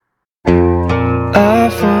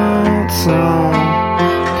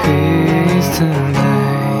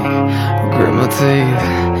teeth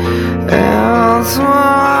and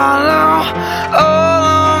swallow all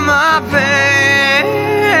of my pain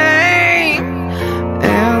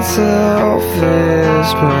and selfish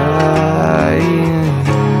crying.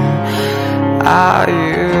 Are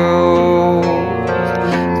you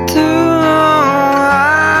too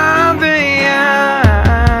behind?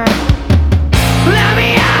 Let me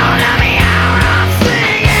out, I'm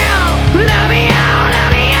singing. Let me out,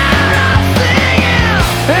 I'm singing.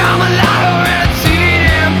 I'm a liar in a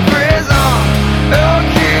cheating prison,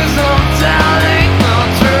 accused of telling the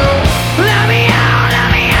truth. Let me out,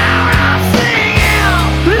 I'm singing.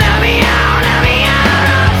 Let me out,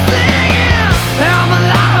 I'm singing. I'm a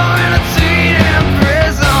liar in a cheating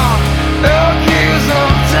prison, accused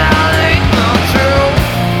of telling the truth.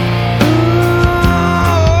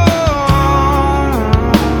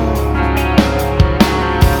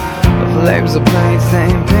 The flames of pain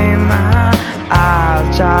stain pain my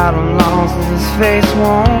eyes. Child alone since his face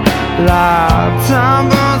won't lie. Time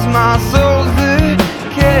burns my soul's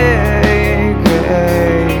decay.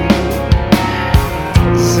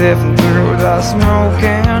 Sifting through the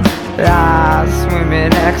smoking lies,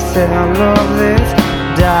 swimming exhale of this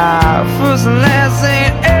dive. First and last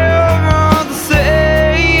ain't ever the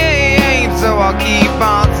same, so I'll keep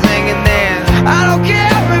on singing this. I don't care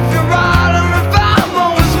if you're right or if I'm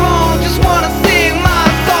always wrong. Just wanna sing my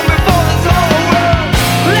song before this whole world.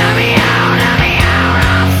 Let me out,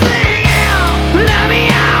 I'm singing. Let me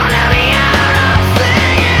out, I'm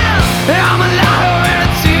singing. I'm a liar in a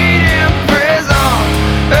cheating prison,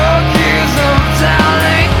 accused of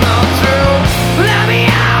telling the truth. Let me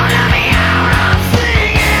out, I'm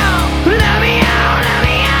singing. Let me out,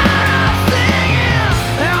 I'm singing.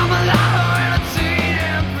 I'm a liar in a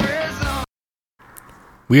cheating prison.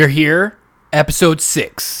 We are here, episode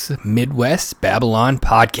 6, Midwest Babylon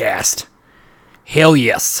Podcast. Hell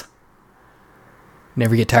yes.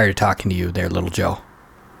 Never get tired of talking to you there, little Joe.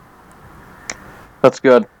 That's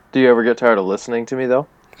good. Do you ever get tired of listening to me, though?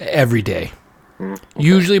 Every day. Okay.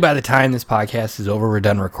 Usually by the time this podcast is over, we're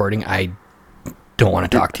done recording, I don't want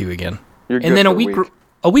to talk to you again. You're good And then for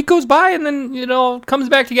a week goes by and then, it comes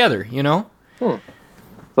back together, It's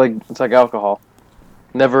like alcohol.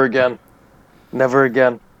 Never again. Never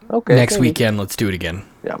again. Okay. Next maybe. weekend, let's do it again.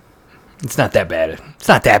 Yeah. It's not that bad. It's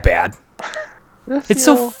not that bad. It's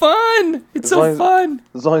so fun. It's so fun.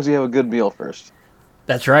 As long as you have a good meal first.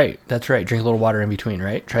 That's right. Drink a little water in between,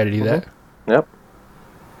 right? Try to do that. Yep.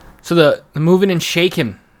 So the moving and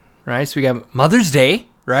shaking, right? So we got Mother's Day,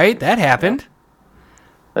 right? That happened.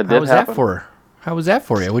 That did How was happen. that for? How was that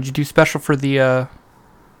for you? What'd you do special for the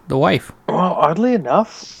wife? Well, oddly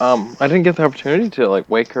enough, I didn't get the opportunity to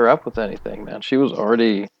wake her up with anything, man. She was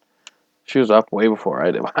up way before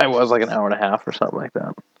I did. I was like an hour and a half or something like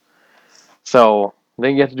that. So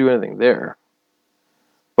didn't get to do anything there.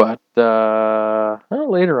 But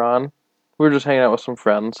later on, we were just hanging out with some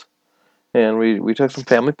friends, and we took some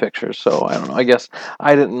family pictures. So I don't know. I guess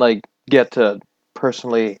I didn't get to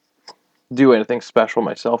personally do anything special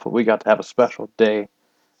myself, but we got to have a special day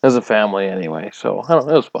as a family anyway. So I don't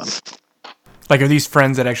know. It was fun. Are these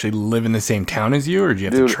friends that actually live in the same town as you, or do you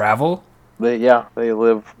have to travel? They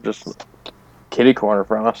live just kitty corner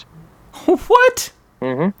from us. What?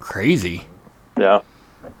 Mm-hmm. Crazy. Yeah.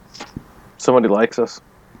 Somebody likes us.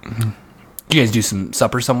 Mm-hmm. Did you guys do some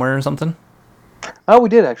supper somewhere or something? Oh, we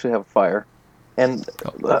did actually have a fire. And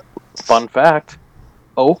fun fact,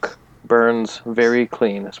 oak burns very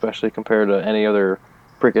clean, especially compared to any other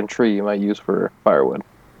freaking tree you might use for firewood.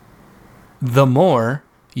 The more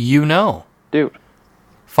you know. Dude.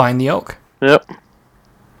 Find the oak. Yep.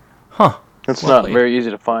 Huh. It's not very easy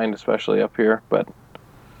to find, especially up here, but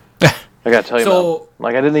I gotta tell you,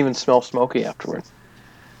 I didn't even smell smoky afterwards.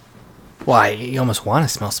 Why, you almost want to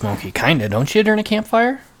smell smoky, kinda, don't you, during a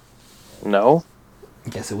campfire? No. I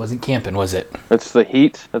guess it wasn't camping, was it? It's the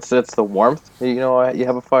heat. It's the warmth. You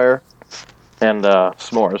have a fire, and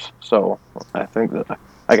s'mores. So I think that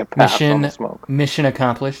I can pass on the smoke. Mission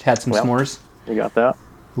accomplished. Had some s'mores. You got that?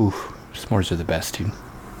 Oof, s'mores are the best, dude.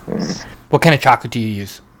 What kind of chocolate do you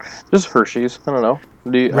use? Just Hershey's. I don't know.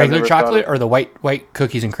 Regular chocolate or the white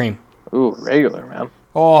cookies and cream? Ooh, regular, man.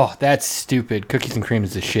 Oh, that's stupid. Cookies and cream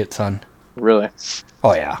is the shit, son. Really?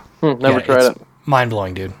 Oh, yeah. Never tried it.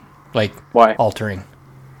 Mind-blowing, dude. Why? Altering.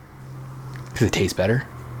 Because it tastes better.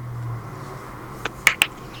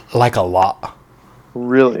 A lot.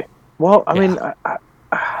 Really? Well, I mean,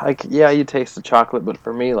 you taste the chocolate, but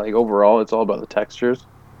for me, overall, it's all about the textures.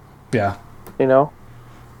 Yeah. The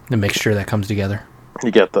mixture that comes together.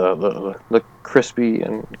 You get the crispy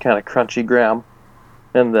and kind of crunchy graham,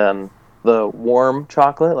 and then the warm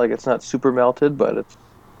chocolate, it's not super melted, but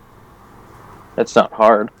It's not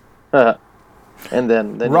hard. and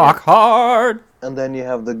then Rock hard. And then you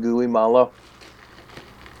have the gooey mallow.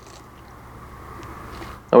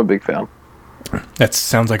 I'm a big fan. That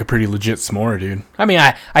sounds like a pretty legit s'more, dude. I mean,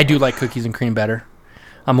 I do like cookies and cream better.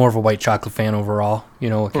 I'm more of a white chocolate fan overall. You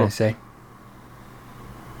know, what can I say?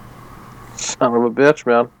 Son of a bitch,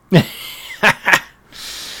 man.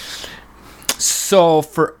 So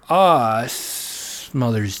for us,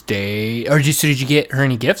 Mother's Day, or did you get her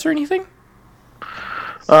any gifts or anything?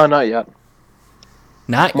 Not yet.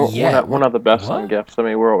 Not yet. We're not the best What? on gifts. I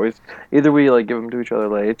mean, we're always either we like give them to each other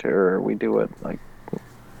late, or we do it like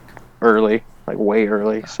early, like way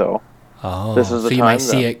early. So this is the so you time might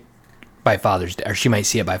see it by Father's Day, or she might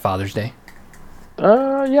see it by Father's Day.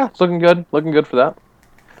 Yeah, it's looking good. Looking good for that.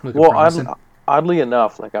 Looking Well, promising. oddly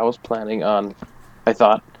enough, like I was planning on, I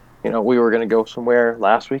thought, we were gonna go somewhere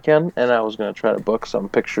last weekend, and I was gonna try to book some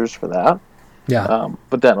pictures for that. Yeah.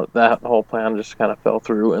 But then that whole plan just kind of fell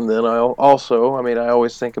through. And then I also, I mean, I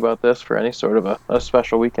always think about this for any sort of a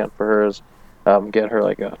special weekend for her is get her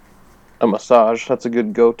like a massage. That's a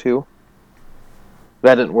good go-to.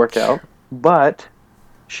 That didn't work out, but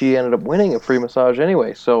she ended up winning a free massage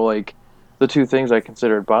anyway. So like the two things I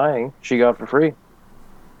considered buying, she got for free.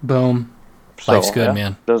 Boom. So, Life's good,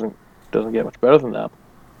 man. Doesn't get much better than that.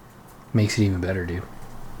 Makes it even better, dude.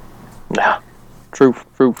 Nah, truth.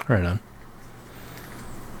 Right on.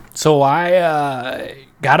 So I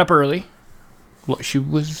got up early. Well, she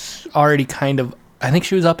was already I think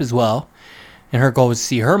she was up as well. And her goal was to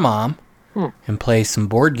see her mom and play some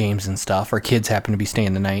board games and stuff. Our kids happened to be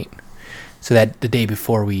staying the night. So that the day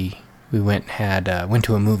before we went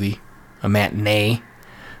to a movie, a matinee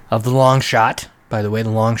of The Long Shot. By the way, The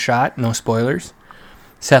Long Shot, no spoilers.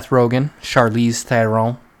 Seth Rogen, Charlize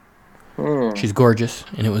Theron. She's gorgeous,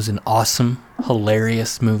 and it was an awesome,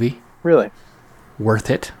 hilarious movie. Really?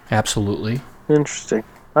 Worth it, absolutely. Interesting.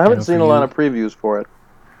 I haven't seen a lot of previews for it.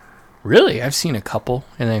 Really? I've seen a couple.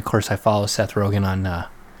 And then, of course, I follow Seth Rogen on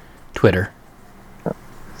Twitter.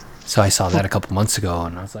 So I saw that a couple months ago,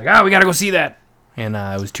 and I was like, we got to go see that. And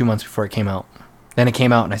it was 2 months before it came out. Then it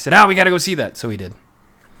came out, and I said, we got to go see that. So we did.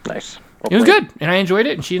 Nice. It was good, and I enjoyed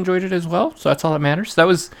it, and she enjoyed it as well. So that's all that matters. So that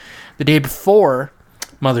was the day before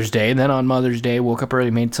Mother's Day. And then on Mother's Day, woke up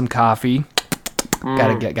early, made some coffee.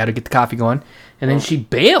 Gotta get the coffee going. And then she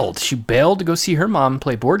bailed. She bailed to go see her mom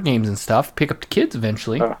play board games and stuff, pick up the kids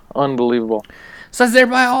eventually. Unbelievable. So I was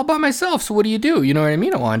there all by myself. So what do? You know what I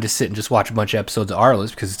mean? I wanted to sit and just watch a bunch of episodes of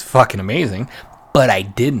Arliss because it's fucking amazing. But I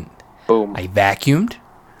didn't. Boom. I vacuumed.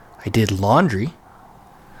 I did laundry.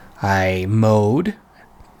 I mowed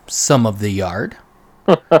some of the yard.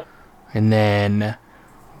 And then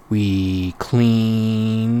we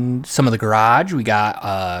cleaned some of the garage. We got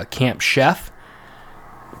a Camp Chef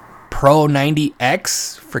Pro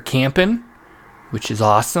 90X for camping, which is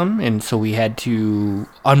awesome. And so we had to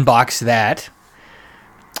unbox that.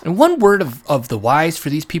 And one word of the wise for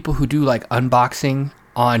these people who do like unboxing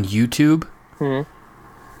on YouTube.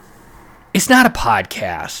 It's not a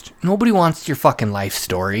podcast. Nobody wants your fucking life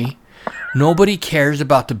story. Nobody cares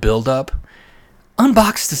about the build-up.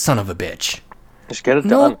 Unbox the son of a bitch. Just get it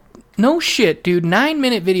done. No shit, dude.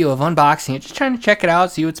 9-minute video of unboxing it. Just trying to check it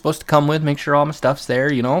out, see what it's supposed to come with, make sure all my stuff's there,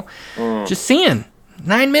 Just seeing.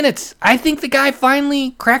 9 minutes. I think the guy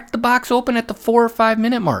finally cracked the box open at the 4 or 5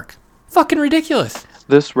 minute mark. Fucking ridiculous.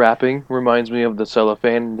 This wrapping reminds me of the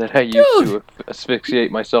cellophane that I used to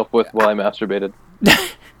asphyxiate myself with while I masturbated.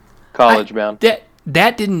 College, man.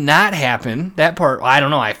 That did not happen. That part, I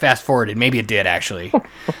don't know. I fast forwarded. Maybe it did, actually.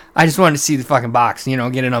 I just wanted to see the fucking box, get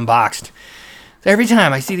it unboxed. So every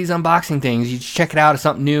time I see these unboxing things, you just check it out. It's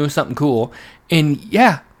something new, something cool. And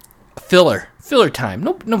yeah, filler time.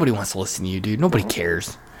 Nobody wants to listen to you, dude. Nobody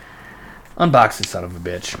cares. Unbox the son of a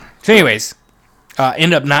bitch. So anyways,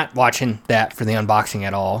 end up not watching that for the unboxing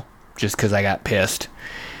at all, just because I got pissed.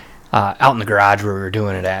 Out in the garage where we were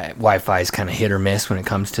doing it at, Wi-Fi is kind of hit or miss when it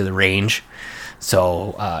comes to the range.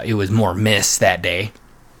 So it was more miss that day.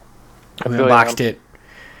 We unboxed it,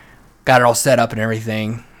 got it all set up and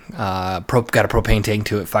everything. Got a propane tank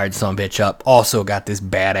to it, fired some bitch up. Also got this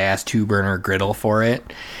badass 2-burner griddle for it.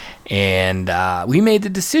 And we made the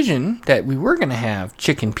decision that we were going to have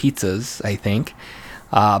chicken pizzas, I think.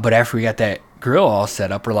 But after we got that grill all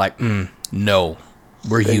set up, we're like, no,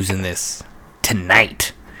 we're using this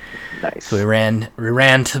tonight. Nice. So we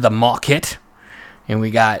ran to the market, and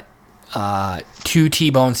we got 2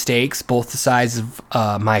 T-bone steaks, both the size of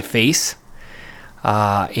my face.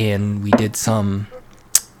 And we did some...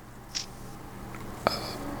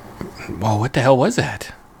 what the hell was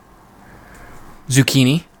that?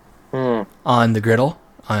 Zucchini on the griddle,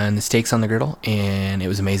 on the steaks on the griddle, and it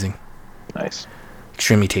was amazing. Nice.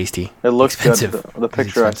 Extremely tasty. It looks expensive. good. The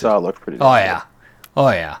picture I saw looked pretty good. Oh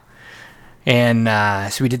yeah.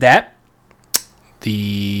 And so we did that.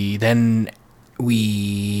 Then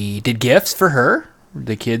we did gifts for her.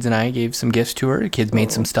 The kids and I gave some gifts to her. The kids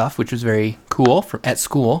made some stuff, which was very cool at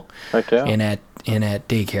school. Heck yeah. And at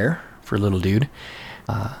daycare for little dude.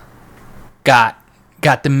 Got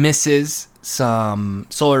the missus some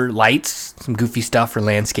solar lights, some goofy stuff for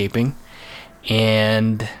landscaping,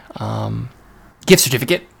 and gift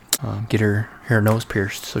certificate. Get her nose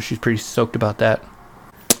pierced, so she's pretty stoked about that.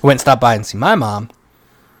 Went and stopped by and see my mom.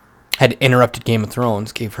 Had interrupted Game of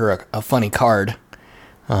Thrones. Gave her a funny card.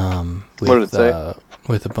 What did it say?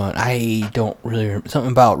 With a bunch. I don't really remember.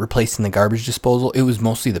 Something about replacing the garbage disposal. It was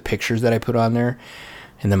mostly the pictures that I put on there.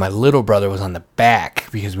 And then my little brother was on the back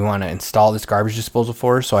because we want to install this garbage disposal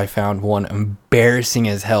for her. So I found one embarrassing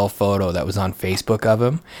as hell photo that was on Facebook of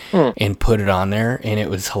him and put it on there. And it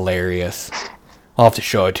was hilarious. I'll have to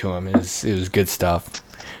show it to him. It was good stuff.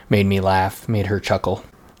 Made me laugh. Made her chuckle.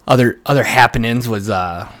 Other happenings was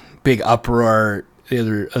big uproar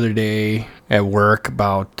the other day at work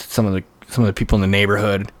about some of the people in the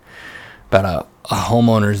neighborhood about a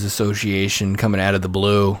homeowners association coming out of the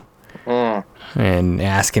blue. And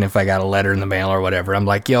asking if I got a letter in the mail or whatever. I'm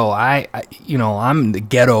like, yo, I'm the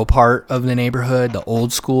ghetto part of the neighborhood, the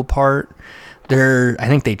old school part. I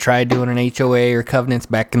think they tried doing an HOA or covenants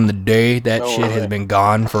back in the day. That shit has been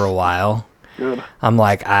gone for a while. Good. I'm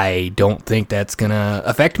like, I don't think that's gonna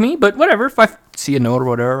affect me, but whatever. If I see a note or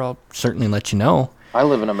whatever, I'll certainly let you know. I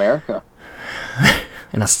live in America.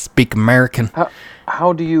 And I speak American.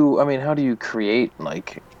 How do you create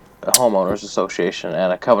like a homeowners association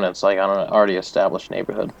and a covenant's like on an already established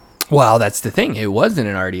neighborhood? Well, that's the thing. It wasn't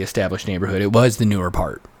an already established neighborhood. It was the newer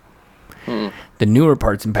part. The newer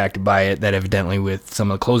part's impacted by it, that evidently with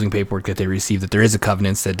some of the closing paperwork that they received, that there is a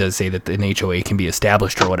covenant that does say that an HOA can be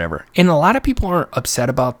established or whatever. And a lot of people are upset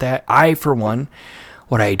about that. I, for one,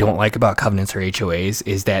 what I don't like about covenants or HOAs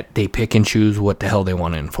is that they pick and choose what the hell they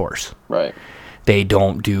want to enforce. Right. They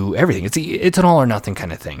don't do everything. It's an all or nothing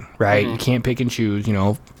kind of thing, right? You can't pick and choose,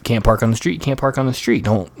 can't park on the street, can't park on the street.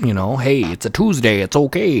 Don't, hey, it's a Tuesday, it's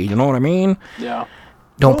okay, you know what I mean? Yeah.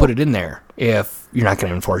 Don't put it in there if you're not going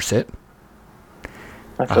to enforce it.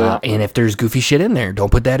 And if there's goofy shit in there,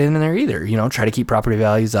 don't put that in there either. Try to keep property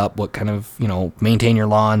values up, what kind of, maintain your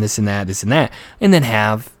lawn, this and that. And then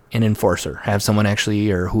have an enforcer, have someone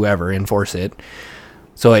actually, or whoever, enforce it.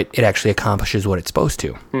 So it actually accomplishes what it's supposed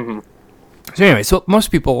to. Mm-hmm. So anyway, so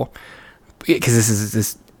most people, because this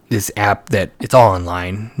is this app that it's all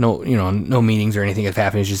online, no meetings or anything that's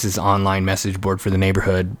happening. It's just this online message board for the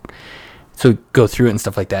neighborhood. So go through it and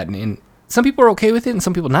stuff like that. And some people are okay with it, and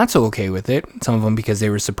some people not so okay with it. Some of them because they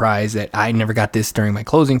were surprised that I never got this during my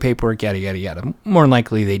closing paperwork. Yada yada yada. More than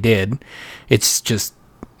likely they did. It's just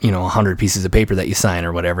 100 pieces of paper that you sign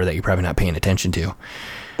or whatever that you're probably not paying attention to.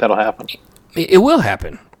 That'll happen. It will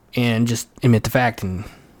happen, and just admit the fact and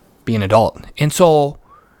be an adult. And so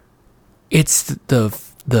it's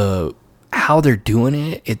the how they're doing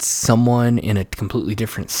it. It's someone in a completely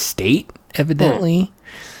different state, evidently,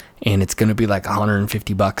 and it's going to be like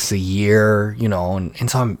 $150 a year, and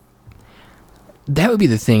so that would be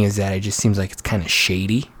the thing, is that it just seems like it's kind of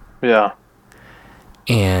shady. Yeah.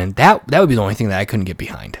 And that would be the only thing that I couldn't get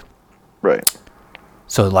behind. Right.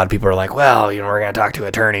 So a lot of people are like, well, we're going to talk to an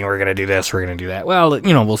attorney, we're going to do this, we're going to do that. Well,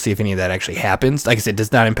 we'll see if any of that actually happens. Like I said, it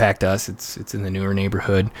does not impact us. It's in the newer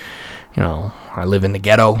neighborhood. I live in the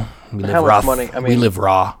ghetto. We live rough. Money? We live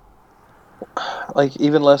raw. Like,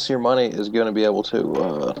 even less your money is going to be able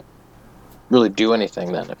to really do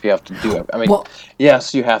anything then, if you have to do it.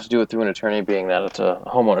 Yes, you have to do it through an attorney, being that it's a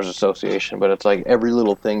homeowners association, but it's like every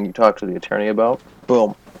little thing you talk to the attorney about,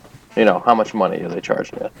 boom, how much money are they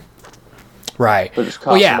charging you? Right. It just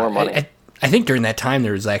costs more money. I think during that time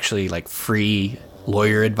there was actually like free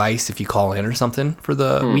lawyer advice if you call in or something for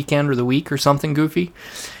the weekend or the week or something goofy.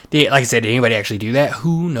 Like I said, did anybody actually do that?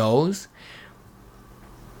 Who knows?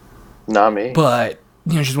 Not me. But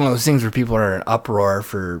it's just one of those things where people are in uproar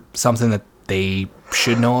for something that they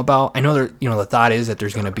should know about. I know the thought is that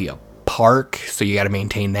there's going to be a park, so you got to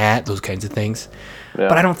maintain that, those kinds of things. Yeah.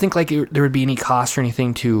 But I don't think like there would be any cost or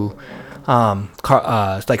anything to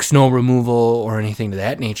like snow removal or anything to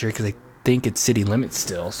that nature, because I think it's city limits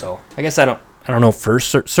still. So I guess I don't know for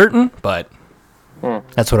certain, but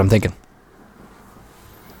that's what I'm thinking.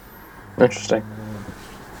 Interesting.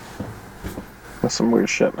 That's some weird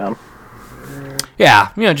shit, man.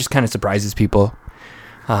 Yeah, it just kind of surprises people.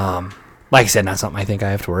 Like I said, not something I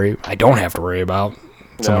don't have to worry about.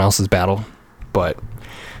 Someone else's battle, but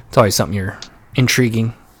it's always something you're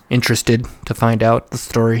interested to find out the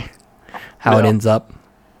story. how it Yeah. ends up.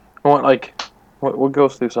 What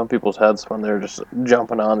goes through some people's heads when they're just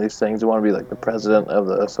jumping on these things? You want to be like the president of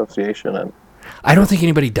the association and I don't think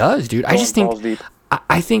anybody does, dude. I just think balls deep.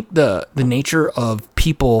 I think the nature of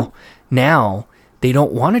people now, they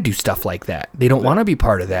don't want to do stuff like that. They don't want to be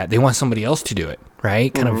part of that. They want somebody else to do it,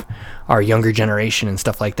 right? Kind of our younger generation and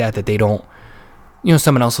stuff like that they don't,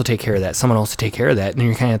 someone else will take care of that. Someone else will take care of that. And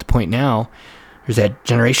you're kind of at the point now, there's that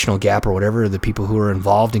generational gap or whatever. The people who are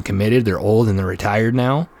involved and committed, they're old and they're retired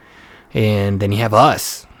now. And then you have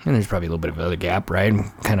us. And there's probably a little bit of another gap, right? I'm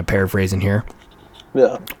kind of paraphrasing here.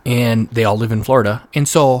 Yeah. And they all live in Florida. And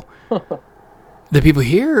so the people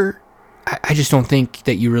here, I just don't think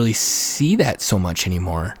that you really see that so much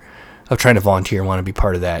anymore of trying to volunteer and want to be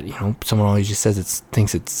part of that. Someone always just says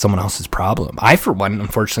thinks it's someone else's problem. I, for one,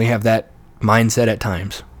 unfortunately have that mindset at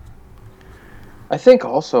times. I think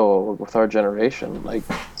also with our generation, like,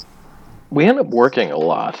 we end up working a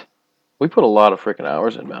lot. We put a lot of freaking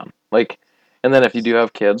hours in, man. Like, and then if you do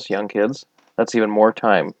have kids, young kids, that's even more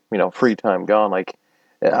time, free time gone. Like,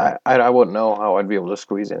 I wouldn't know how I'd be able to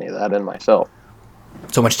squeeze any of that in myself.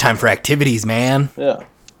 So much time for activities, man. Yeah.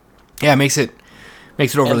 Yeah, it makes it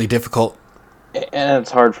overly difficult. And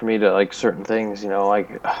it's hard for me to, like, certain things,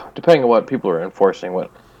 like, depending on what people are enforcing,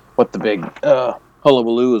 what the big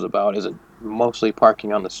hullabaloo is about. Is it mostly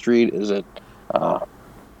parking on the street? Is it,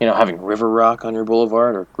 having river rock on your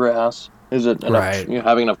boulevard or grass? Is it enough, Right.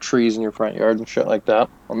 Having enough trees in your front yard and shit like that?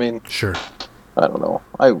 I mean, Sure. I don't know.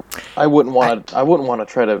 I wouldn't want to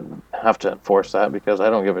try to have to enforce that because I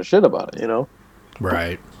don't give a shit about it,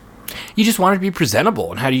 Right. You just want it to be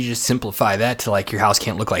presentable, and how do you just simplify that to, like, your house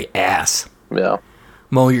can't look like ass? Yeah.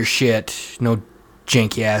 Mow your shit, no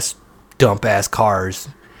janky ass, dump ass cars.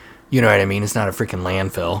 You know what I mean? It's not a freaking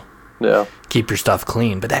landfill. Yeah. Keep your stuff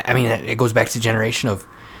clean. But it goes back to the generation of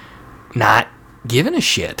not giving a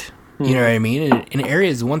shit. You know what I mean? In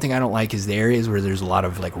areas, the one thing I don't like is the areas where there's a lot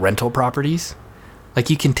of, like, rental properties. Like,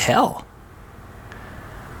 you can tell.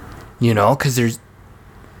 Because there's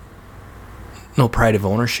no pride of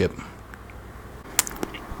ownership.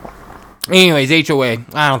 Anyways, HOA.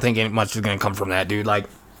 I don't think much is going to come from that, dude. Like,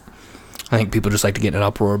 I think people just like to get in an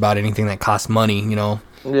uproar about anything that costs money,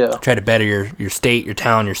 Yeah. Try to better your state, your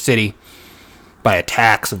town, your city by a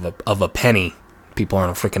tax of a penny. People are in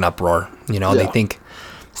a freaking uproar. They think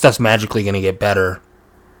stuff's magically going to get better.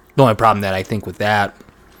 The only problem that I think with that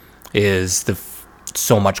is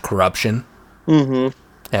so much corruption. Mm-hmm.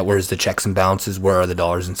 That where's the checks and balances? Where are the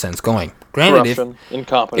dollars and cents going? Granted, Corruption,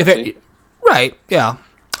 incompetency. right, yeah,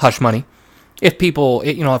 hush money. If people,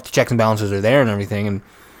 if the checks and balances are there and everything, and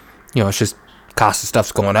it's just cost of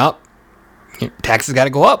stuff's going up, taxes got to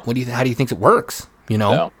go up. How do you think it works?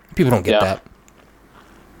 Yeah. People don't get that.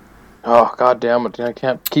 Oh, god damn it. I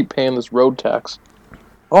can't keep paying this road tax.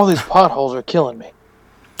 All these potholes are killing me.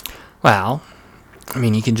 Well, I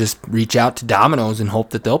mean, you can just reach out to Domino's and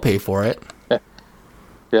hope that they'll pay for it.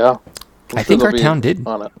 Yeah. I think our town did.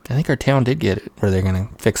 On it. I think our town did get it, where they're going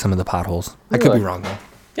to fix some of the potholes. I could be wrong, though.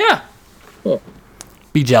 Yeah. Huh.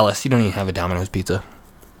 Be jealous. You don't even have a Domino's pizza.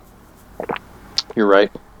 You're right.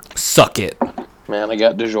 Suck it. Man, I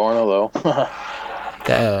got DiGiorno,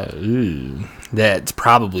 though. That's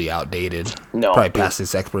probably outdated. No. Probably past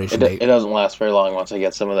its expiration date. It doesn't last very long once I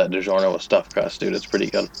get some of that DiGiorno with stuffed crust, dude. It's pretty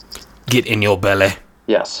good. Get in your belly.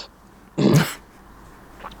 Yes.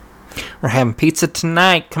 We're having pizza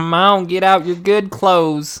tonight. Come on, get out your good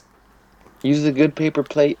clothes. Use the good paper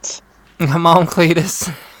plates. Come on, Cletus.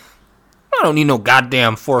 I don't need no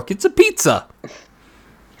goddamn fork. It's a pizza.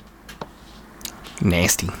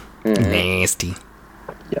 Nasty. Mm-hmm. Nasty.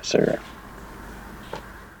 Yes, sir.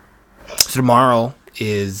 So tomorrow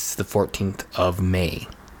is the 14th of May.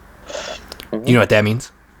 Mm-hmm. You know what that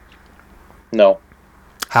means? No.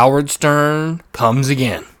 Howard Stern comes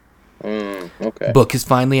again. Okay. Book is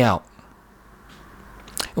finally out.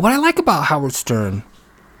 And what I like about Howard Stern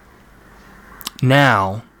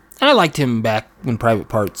now, and I liked him back when Private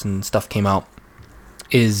Parts and stuff came out,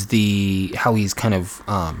 is how he's kind of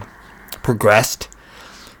progressed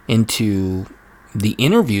into the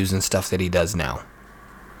interviews and stuff that he does now.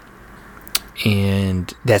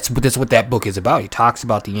 And that's what that book is about. He talks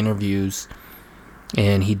about the interviews,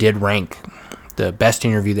 and he did rank the best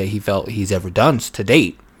interview that he felt he's ever done to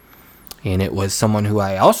date. And it was someone who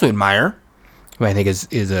I also admire, who I think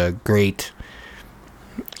is a great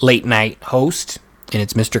late night host, and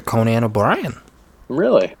it's Mr. Conan O'Brien.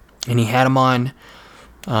 Really? And he had him on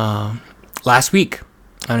last week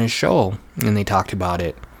on his show, and they talked about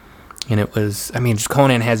it. And it was, just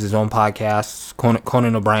Conan has his own podcast.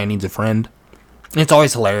 Conan O'Brien Needs a Friend. And it's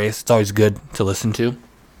always hilarious. It's always good to listen to.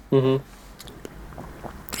 Mm-hmm.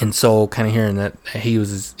 And so kind of hearing that he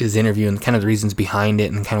was his interview and kind of the reasons behind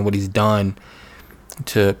it and kind of what he's done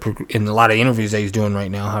in a lot of interviews that he's doing right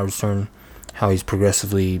now, how he's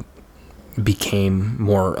progressively became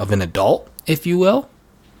more of an adult, if you will,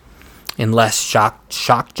 and less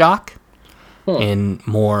shock jock, and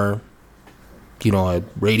more, a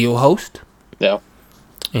radio host. Yeah.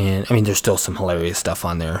 And I mean, there's still some hilarious stuff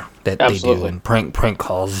on there that Absolutely. they do, and prank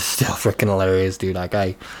calls is still freaking hilarious, dude. Like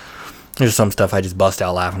there's some stuff I just bust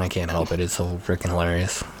out laughing. I can't help it. It's so freaking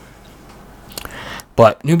hilarious.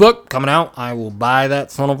 But new book coming out. I will buy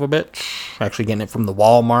that son of a bitch. Actually getting it from the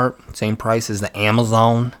Walmart. Same price as the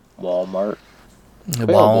Amazon. Walmart. The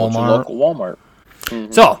Available at your Walmart. local Walmart.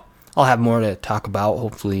 Mm-hmm. So I'll have more to talk about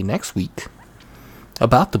hopefully next week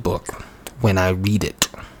about the book when I read it.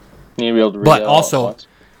 You'll be able to read But it all also, at once.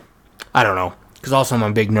 I don't know, because also I'm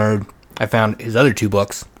a big nerd. I found his other 2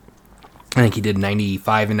 books. I think he did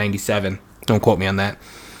 95 and 97. Don't quote me on that.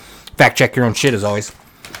 Fact check your own shit as always.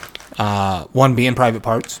 One being Private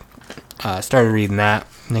Parts. Started reading that.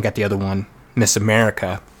 And I got the other one, Miss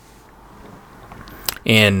America.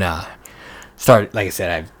 And like I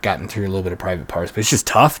said, I've gotten through a little bit of Private Parts. But it's just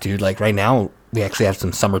tough, dude. Like right now, we actually have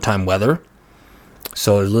some summertime weather.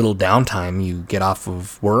 So there's a little downtime. You get off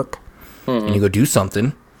of work and you go do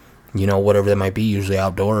something. Whatever that might be, usually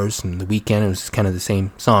outdoors. And the weekend, it was kind of the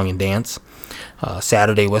same song and dance.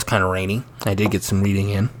 Saturday was kind of rainy. I did get some reading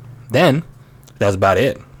in. Then, that was about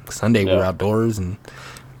it. Sunday, we were outdoors and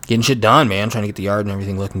getting shit done, man. Trying to get the yard and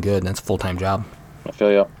everything looking good. And that's a full-time job. I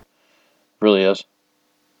feel you. Really is.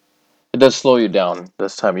 It does slow you down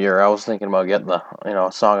this time of year. I was thinking about getting the,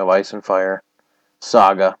 Song of Ice and Fire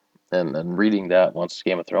saga and reading that once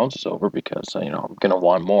Game of Thrones is over because, I'm going to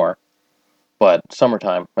want more. But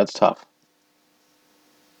summertime, that's tough.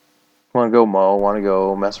 Want to go mow, want to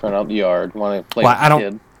go mess around out in the yard, want to play with the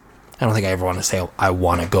kid. I don't think I ever want to say I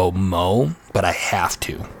want to go mow, but I have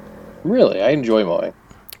to. Really? I enjoy mowing.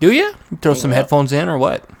 Do you? Throw some headphones in or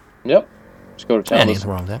what? Yep. Just go to town. Nothing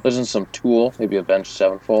wrong with that. Listen to some Tool, maybe Avenged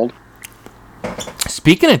Sevenfold.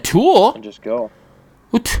 Speaking of Tool, And just go.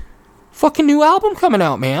 what fucking new album coming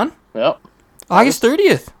out, man? Yep. August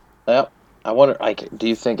 30th. Yep. I wonder, do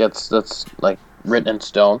you think that's like written in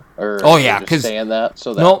stone? Or Oh, yeah, just 'cause- saying that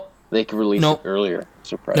so that they can release Nope. it earlier?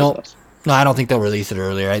 Surprise Nope. us. No, I don't think they'll release it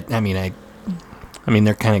earlier. I mean,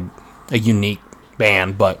 they're kind of a unique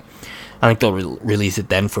band, but I think they'll release it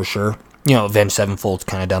then for sure. Avenged Sevenfold's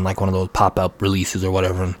kind of done like one of those pop-up releases or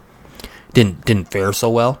whatever, and didn't fare so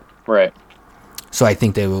well. Right. So I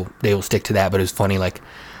think they will stick to that. But it was funny, like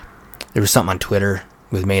there was something on Twitter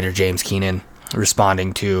with Maynard James Keenan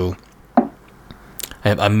responding to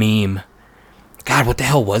a meme. God, what the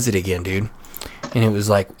hell was it again, dude? And it was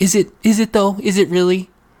like, is it though? Is it really?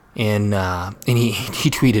 And he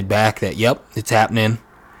tweeted back that, yep, it's happening.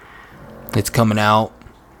 It's coming out.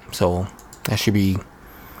 So that should be.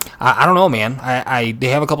 I don't know, man. They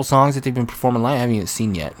have a couple songs that they've been performing live I haven't even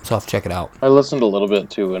seen yet, so I'll have to check it out. I listened a little bit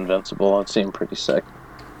to Invincible. It seemed pretty sick.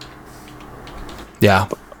 Yeah,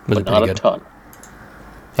 was But pretty not good. a ton.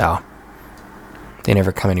 Yeah, they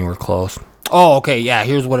never come anywhere close. Oh, okay, yeah.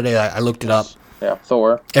 Here's what it is. I looked it up. Yeah,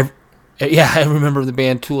 Thor. Yeah, I remember the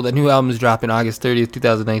band Tool. The new album is dropping August 30th,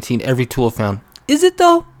 2019. Every Tool found. Is it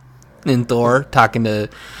though? And Thor talking to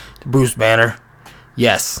Bruce Banner.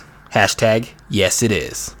 Yes. Hashtag, yes it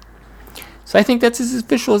is. So I think that's as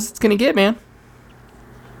official as it's going to get, man.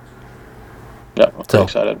 Yeah, I'm pretty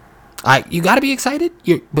excited. You got to be excited,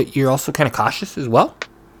 but you're also kind of cautious as well.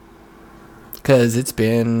 Because it's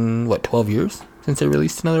been, 12 years since they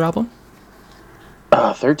released another album?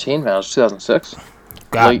 13, man. It was 2006.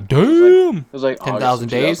 God damn! It was like 10,000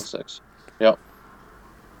 days? 2006. Yep.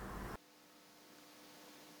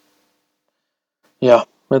 Yeah,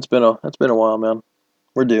 it's been a while, man.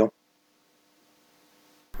 We're due.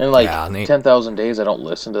 And 10,000 Days, I don't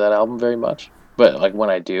listen to that album very much. But like when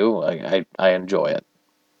I do, I enjoy it.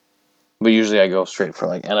 But usually I go straight for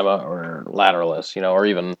like Enema or Lateralus, or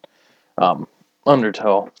even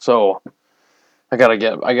Undertow. So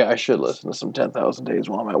I should listen to some 10,000 Days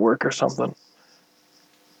while I'm at work or something.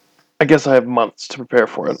 I guess I have months to prepare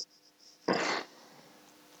for it.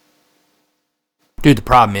 Dude, the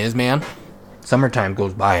problem is, man, summertime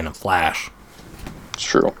goes by in a flash. It's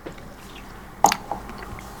true.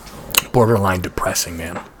 Borderline depressing,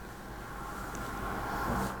 man.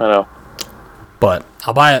 I know. But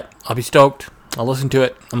I'll buy it. I'll be stoked. I'll listen to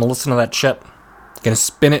it. I'm going to listen to that shit. Gonna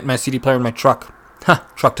spin it in my CD player in my truck.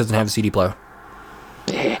 Truck doesn't have a CD player.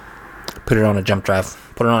 Put it on a jump drive.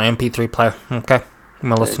 Put it on an MP3 player. Okay. I'm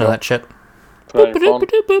going to listen to that shit.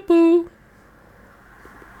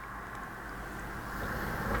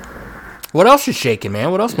 What else is shaking,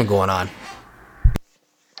 man? What else been going on?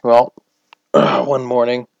 Well, one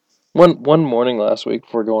morning last week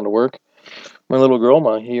before going to work, my little girl,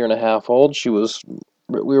 my year and a half old, we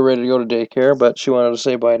were ready to go to daycare, but she wanted to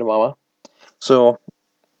say bye to Mama. So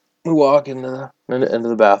we walk into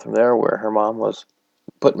the bathroom there where her mom was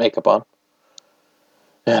putting makeup on.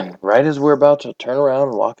 And right as we're about to turn around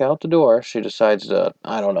and walk out the door, she decides to,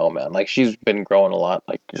 I don't know, man, like she's been growing a lot,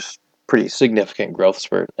 like just pretty significant growth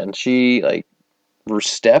spurt. And she like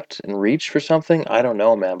stepped and reached for something. I don't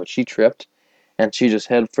know, man, but she tripped and she just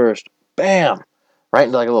head first, bam, right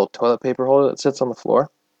into like a little toilet paper holder that sits on the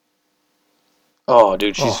floor. Oh,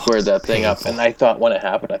 dude, she Oh, squared that thing up. painful. And I thought when it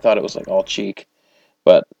happened, I thought it was like all cheek.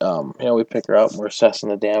 But, we pick her up and we're assessing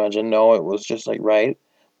the damage. And no, it was just like right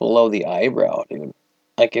below the eyebrow, dude.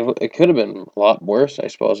 Like it could have been a lot worse, I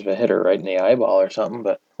suppose, if it hit her right in the eyeball or something.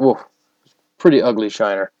 But, woof, pretty ugly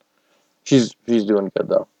shiner. She's doing good,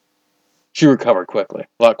 though. She recovered quickly.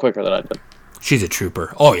 A lot quicker than I did. She's a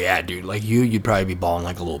trooper. Oh, yeah, dude. Like you'd probably be bawling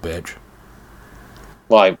like a little bitch.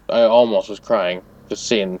 Well, I almost was crying just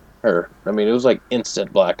seeing her. I mean, it was like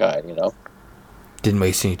instant black eye, you know? Didn't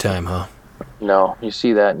waste any time, huh? No, you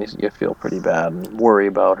see that and you feel pretty bad and worry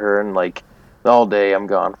about her. And, like, all day I'm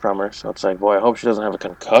gone from her. So it's like, boy, I hope she doesn't have a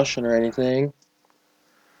concussion or anything.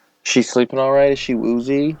 She sleeping all right? Is she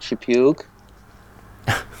woozy? She puke?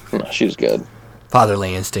 No, she's good.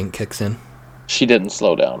 Fatherly instinct kicks in. She didn't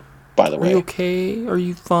slow down, by the Are way. you okay? Are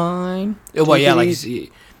you fine? Well, yeah, like you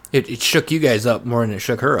see, it shook you guys up more than it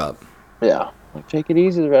shook her up. Yeah. Like, take it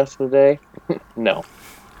easy the rest of the day. No.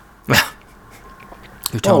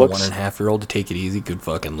 You're telling a 1.5-year-old to take it easy? Good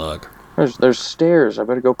fucking luck. There's stairs. I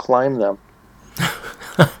better go climb them.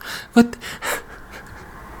 What?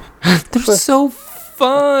 They're so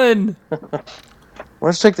fun.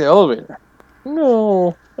 Let's take the elevator.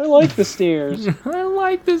 No, I like the stairs. I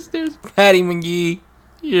like this. There's Patty McGee.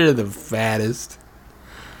 You're the fattest.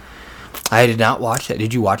 I did not watch that.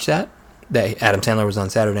 Did you watch that? That Adam Sandler was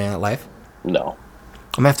on Saturday Night Live? No.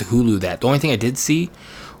 I'm gonna have to Hulu that. The only thing I did see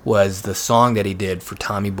was the song that he did for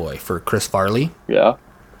Tommy Boy for Chris Farley. Yeah.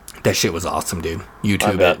 That shit was awesome, dude.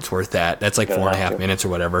 YouTube it. It's worth that. That's like 4.5 minutes or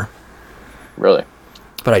whatever. Really?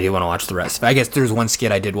 But I do want to watch the rest. I guess there's one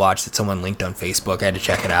skit I did watch that someone linked on Facebook. I had to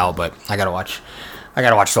check it out, but I gotta watch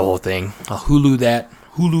the whole thing. I'll Hulu that.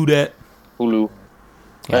 Hulu.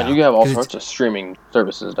 Yeah, Man, you have all sorts of streaming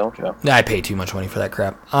services, don't you? I pay too much money for that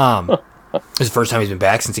crap. It's the first time he's been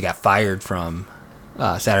back since he got fired from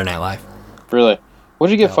Saturday Night Live. Really? What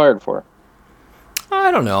did you get fired for?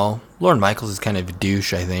 I don't know. Lorne Michaels is kind of a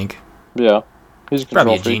douche, I think. Yeah. He's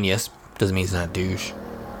probably a genius. Doesn't mean he's not a douche.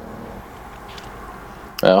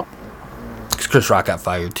 Yeah. Because Chris Rock got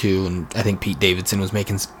fired too, and I think Pete Davidson was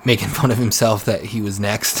making fun of himself that he was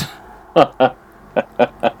next.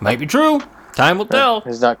 Might be true. Time will tell.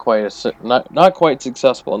 He's not quite not quite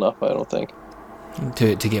successful enough, I don't think.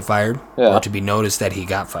 To get fired? Yeah. Or to be noticed that he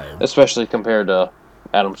got fired. Especially compared to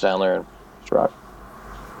Adam Sandler and Chris Rock.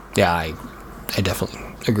 Yeah, I definitely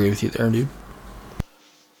agree with you there, dude.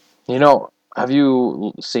 You know, have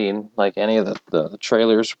you seen like any of the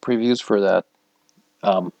trailers, previews for that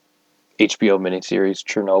HBO miniseries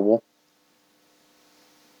Chernobyl?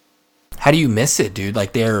 How do you miss it, dude?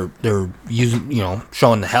 Like they're using,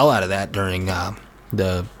 showing the hell out of that during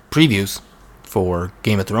the previews for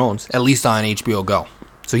Game of Thrones, at least on HBO Go.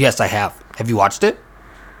 So yes, I have. Have you watched it?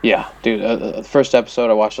 Yeah, dude. The first episode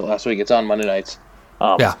I watched it last week. It's on Monday nights.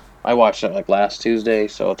 Yeah. I watched it like last Tuesday,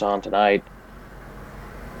 so it's on tonight.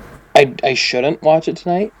 I shouldn't watch it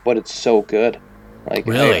tonight, but it's so good. Like,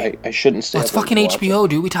 really? I shouldn't stay. Well, it's fucking HBO,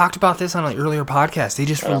 dude. We talked about this on an earlier podcast. They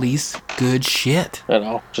just release good shit. You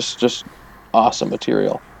know, just awesome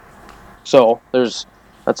material. So there's,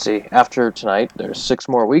 let's see, after tonight, there's 6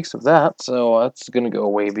 more weeks of that. So that's gonna go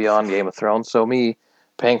way beyond Game of Thrones. So me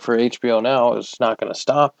paying for HBO now is not gonna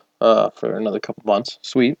stop for another couple months.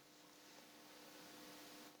 Sweet.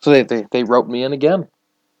 So they wrote me in again.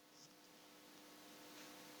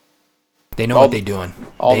 They know what they're doing.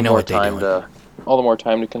 They know what they're doing. All the more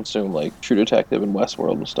time to consume, like True Detective and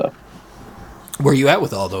Westworld and stuff. Where are you at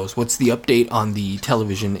with all those? What's the update on the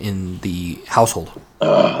television in the household?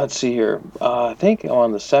 Let's see here. I think I'm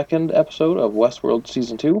on the 2nd episode of Westworld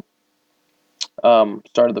Season 2.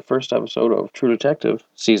 Started the 1st episode of True Detective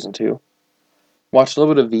Season 2. Watched a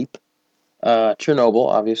little bit of Veep. Chernobyl,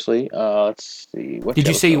 obviously. Let's see. Did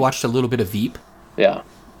you say you watched a little bit of Veep? Yeah.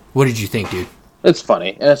 What did you think, dude? It's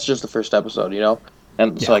funny. And it's just the 1st episode,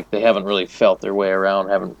 And it's like they haven't really felt their way around,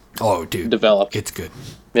 haven't developed. It's good.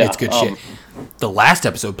 Yeah, it's good shit. The last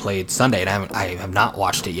episode played Sunday, and I have not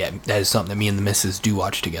watched it yet. That is something that me and the missus do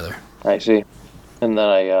watch together. I see. And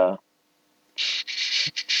then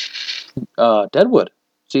Deadwood.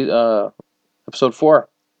 See, episode 4.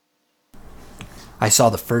 I saw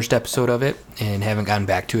the first episode of it and haven't gotten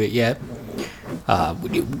back to it yet.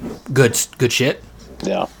 Good shit.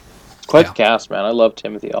 Yeah. Quite Yeah. the cast, man. I love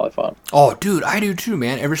Timothy Olyphant. Oh, dude, I do too,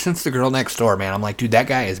 man. Ever since The Girl Next Door, man, I'm like, dude, that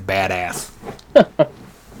guy is badass.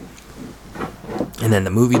 And then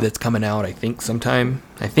the movie that's coming out, I think sometime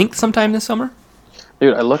this summer.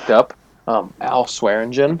 Dude, I looked up Al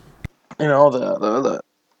Swearingen. You know,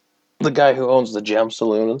 the guy who owns the Gem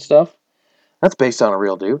Saloon and stuff. That's based on a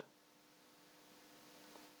real dude.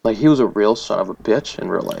 Like, he was a real son of a bitch in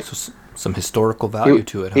real life. So some historical value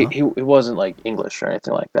to it, huh? He wasn't, like, English or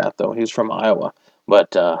anything like that, though. He was from Iowa.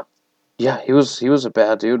 But, yeah, he was a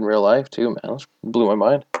bad dude in real life, too, man. It blew my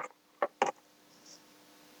mind.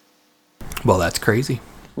 Well, that's crazy.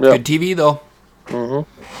 Yeah. Good TV, though.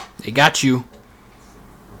 Mm-hmm. They got you.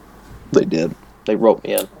 They did. They wrote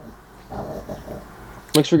me in.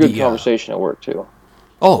 Makes for good conversation at work, too.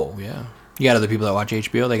 Oh, yeah. You got other people that watch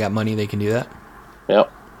HBO. They got money. They can do that.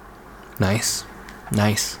 Yep. Nice.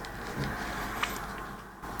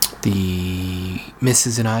 The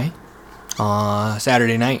Mrs. and I,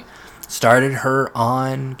 Saturday night, started her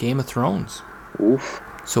on Game of Thrones. Oof.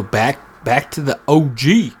 So back to the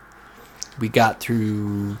OG. We got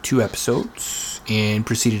through 2 episodes and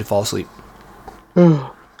proceeded to fall asleep.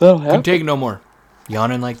 That'll happen. Couldn't take it no more.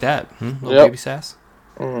 Yawning like that. Little Yep. baby sass.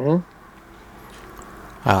 Mm-hmm.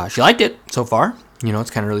 She liked it so far. You know,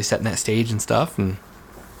 it's kind of really setting that stage and stuff. And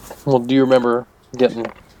Well, do you remember getting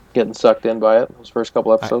sucked in by it, those first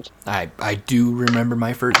couple episodes? I do remember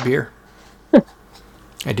my first beer.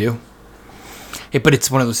 I do. But it's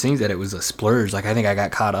one of those things that it was a splurge. Like, I think I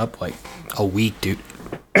got caught up like a week, dude.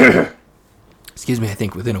 Excuse me, I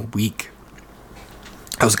think within a week.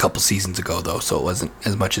 That was a couple seasons ago, though, so it wasn't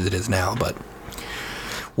as much as it is now. But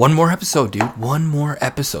one more episode, dude. One more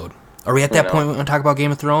episode. Are we at that point we want to talk about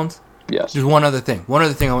Game of Thrones? Yes. There's one other thing. One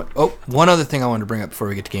other thing I wanted to bring up before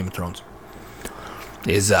we get to Game of Thrones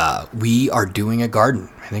is we are doing a garden.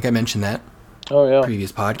 I think I mentioned that Oh, yeah.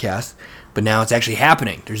 previous podcast, but now it's actually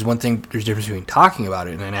happening. There's a difference between talking about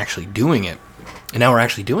it and then actually doing it. And now we're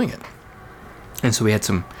actually doing it. And so we had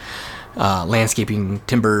some landscaping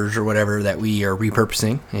timbers or whatever that we are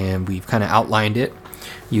repurposing, and we've kind of outlined it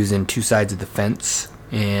using 2 sides of the fence,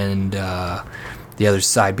 and the other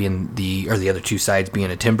side being the other 2 sides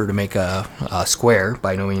being a timber to make a square.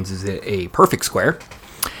 By no means is it a perfect square.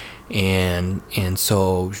 And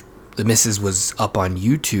so the missus was up on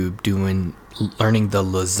YouTube learning the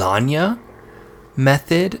lasagna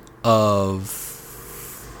method of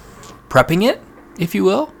prepping it, if you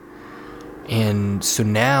will. And so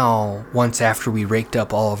now, once after we raked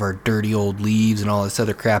up all of our dirty old leaves and all this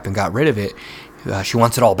other crap and got rid of it, she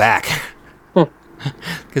wants it all back.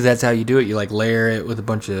 Because that's how you do it. You like layer it with a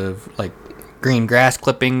bunch of like green grass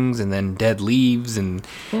clippings and then dead leaves, and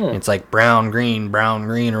it's like brown, green,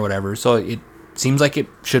 or whatever. So it seems like it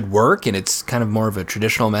should work, and it's kind of more of a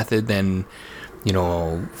traditional method than, you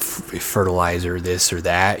know, fertilizer, this or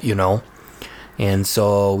that, you know. And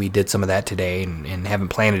so we did some of that today, and haven't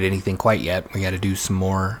planted anything quite yet. We got to do some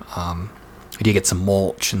more. We did get some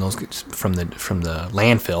mulch and those from the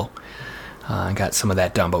landfill. I got some of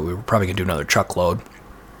that done, but we were probably gonna do another truckload.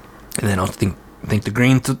 And then I think the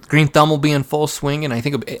green thumb will be in full swing, and I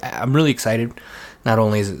think I'm really excited. Not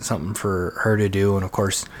only is it something for her to do, and of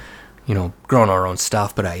course, you know, growing our own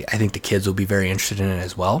stuff, but I think the kids will be very interested in it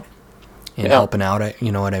as well, and helping out.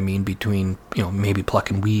 You know what I mean? Between, you know, maybe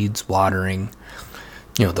plucking weeds, watering,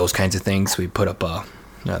 you know, those kinds of things. We put up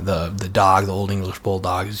the dog, the Old English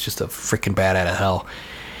Bulldog, is just a freaking bat out of hell.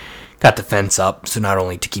 Got the fence up, so not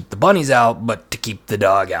only to keep the bunnies out, but to keep the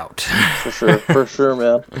dog out. For sure,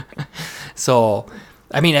 man. So,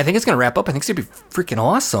 I mean, I think it's going to wrap up. I think it's going to be freaking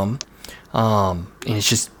awesome. And it's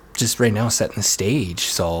just right now setting the stage.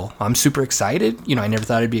 So I'm super excited. You know, I never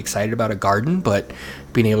thought I'd be excited about a garden, but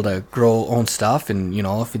being able to grow own stuff, and, you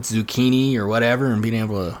know, if it's zucchini or whatever, and being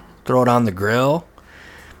able to throw it on the grill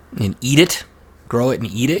and eat it, grow it and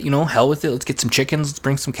eat it, you know, hell with it. Let's get some chickens. Let's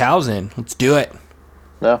bring some cows in. Let's do it.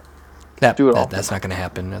 Yeah. Do it all. That's not going to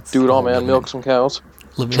happen. Do it all, man. Milk some cows.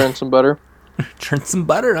 Churn some butter. Churn some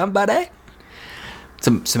butter, huh, buddy?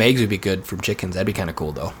 Some eggs would be good from chickens. That'd be kind of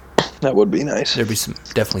cool, though. That would be nice. There'd be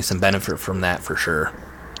definitely some benefit from that for sure.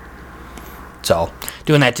 So,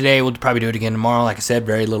 doing that today. We'll probably do it again tomorrow. Like I said,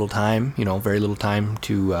 very little time. You know, very little time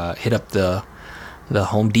to hit up the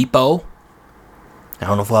Home Depot. I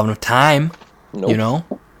don't know if we'll have enough time. Nope. You know,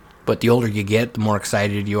 but the older you get, the more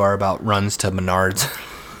excited you are about runs to Menards.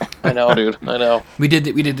 I know, dude. I know. We did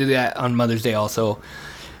do that on Mother's Day also.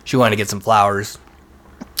 She wanted to get some flowers.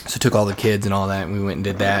 So I took all the kids and all that, and we went and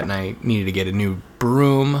did that. And I needed to get a new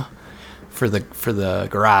broom for the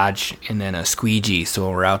garage, and then a squeegee. So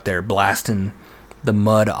we're out there blasting the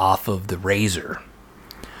mud off of the razor.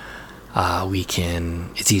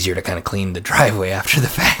 It's easier to kind of clean the driveway after the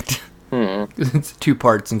fact. It's 2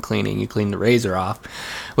 parts in cleaning. You clean the razor off,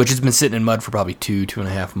 which has been sitting in mud for probably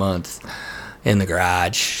 2.5 months in the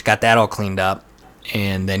garage. Got that all cleaned up,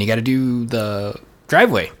 and then you got to do the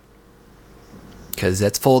driveway because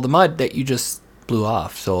that's full of the mud that you just blew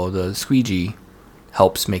off. So the squeegee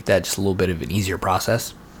helps make that just a little bit of an easier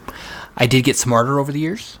process. I did get smarter over the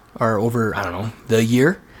years, or over, I don't know, the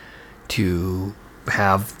year, to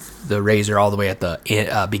have the razor all the way at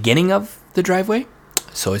the beginning of the driveway.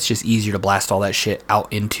 So it's just easier to blast all that shit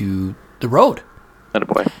out into the road.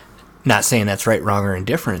 Attaboy. Not saying that's right, wrong, or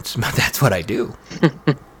indifference, but that's what I do.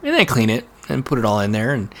 And then clean it and put it all in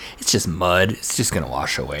there, and it's just mud. It's just going to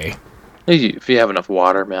wash away. If you have enough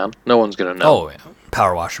water, man, no one's going to know. Oh, yeah.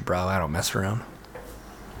 Power washer, bro. I don't mess around.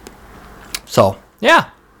 So, yeah.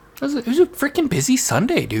 It was a freaking busy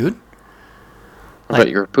Sunday, dude. I bet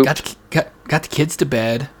you were pooped. Got the kids to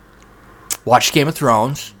bed, watched Game of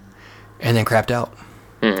Thrones, and then crapped out.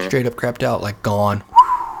 Mm-hmm. Straight up crapped out, like gone.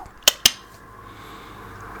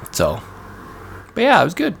 So, but yeah, it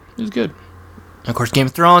was good. It was good. And of course, Game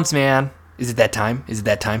of Thrones, man. Is it that time?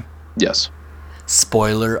 Yes.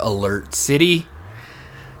 Spoiler alert city.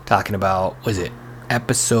 Talking about, was it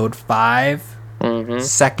episode 5? Mm-hmm.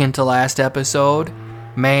 Second to last episode.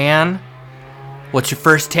 Man, what's your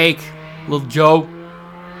first take, little Joe?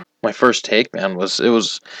 My first take, man, was it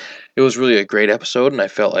was really a great episode, and I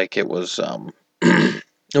felt like it was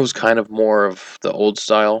it was kind of more of the old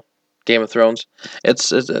style Game of Thrones.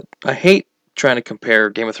 I hate trying to compare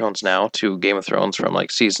Game of Thrones now to Game of Thrones from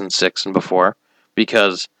like season 6 and before,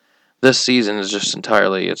 because this season is just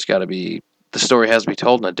entirely, the story has to be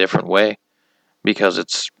told in a different way, because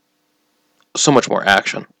it's so much more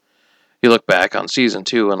action. You look back on season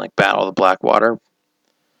 2 and like Battle of the Blackwater,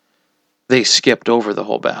 they skipped over the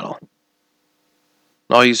whole battle.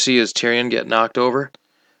 All you see is Tyrion get knocked over,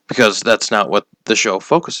 because that's not what the show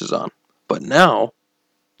focuses on. But now,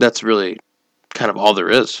 that's really kind of all there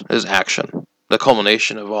is action. The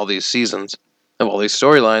culmination of all these seasons, of all these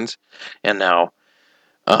storylines, and now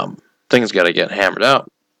things got to get hammered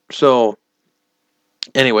out. So,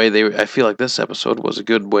 anyway, I feel like this episode was a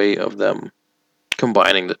good way of them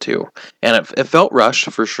combining the two. And it felt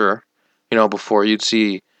rushed, for sure. You know, before you'd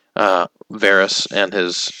see Varys and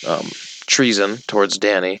his treason towards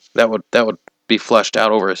Dany, that would be fleshed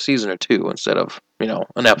out over a season or 2 instead of,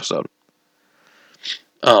 an episode.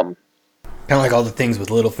 Kind of like all the things with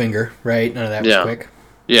Littlefinger, right? None of that was quick.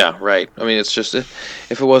 Yeah, right. I mean, it's just,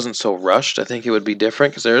 if it wasn't so rushed, I think it would be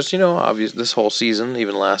different, because there's, obviously this whole season,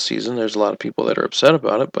 even last season, there's a lot of people that are upset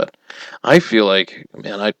about it, but I feel like,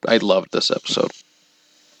 man, I loved this episode.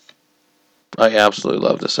 I absolutely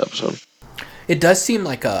loved this episode. It does seem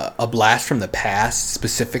like a blast from the past,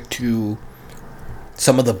 specific to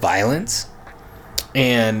some of the violence,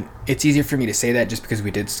 and it's easier for me to say that just because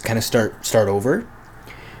we did kind of start over,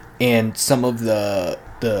 and some of the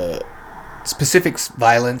specifics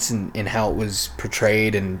violence and how it was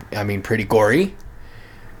portrayed, and I mean pretty gory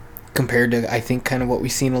compared to, I think, kind of what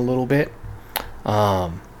we've seen a little bit.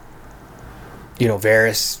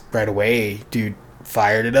 Varys right away, dude,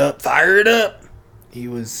 fire it up. He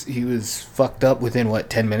was fucked up within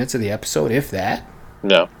 10 minutes of the episode, if that.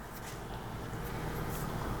 No.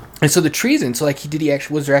 And so the treason,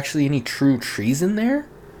 was there actually any true treason there?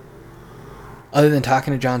 Other than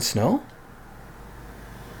talking to Jon Snow?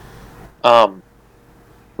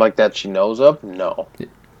 Like that she knows of? No.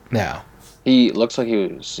 No. He looks like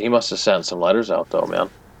he must have sent some letters out, though, man.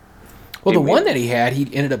 Well, the one that he had, he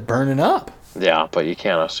ended up burning up. Yeah, but you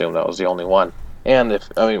can't assume that was the only one. And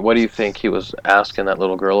what do you think he was asking that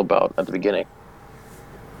little girl about at the beginning?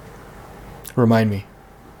 Remind me.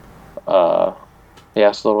 He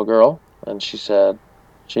asked the little girl, and she said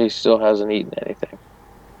she still hasn't eaten anything.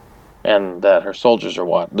 And that her soldiers are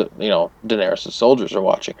Daenerys' soldiers are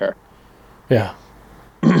watching her. Yeah.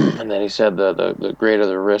 And then he said the greater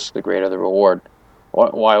the risk, the greater the reward.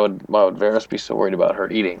 Why would Varys be so worried about her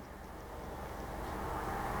eating?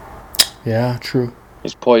 Yeah, true.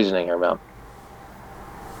 He's poisoning her, man.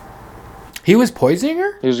 He was poisoning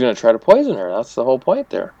her? He was going to try to poison her. That's the whole point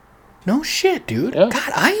there. No shit, dude. Yeah.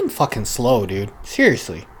 God, I am fucking slow, dude.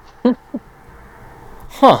 Seriously.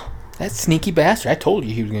 Huh. That sneaky bastard. I told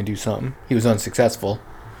you he was going to do something. He was unsuccessful.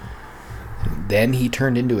 Then he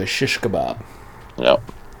turned into a shish kebab.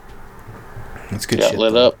 Yep. That's good shit. Got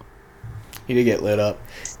lit up. He did get lit up.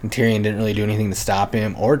 And Tyrion didn't really do anything to stop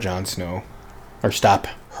him or Jon Snow. or stop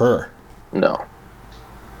her. No.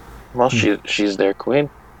 Well, she's their queen.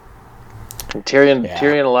 And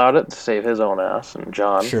Tyrion allowed it to save his own ass, and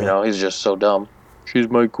Jon, Sure. he's just so dumb. She's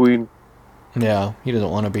my queen. Yeah, he doesn't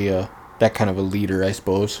want to be that kind of a leader, I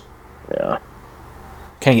suppose. Yeah.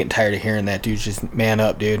 Kind of getting tired of hearing that, dude. Just man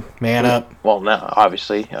up, dude. Man up. Well, now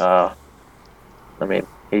obviously, I mean,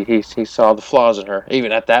 he saw the flaws in her.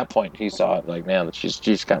 Even at that point, he saw it. Like, man,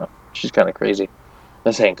 she's kind of crazy.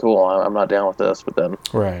 This ain't cool. I'm not down with this. But then,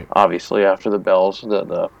 Right. obviously, after the bells,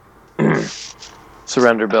 the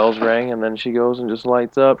surrender bells rang, and then she goes and just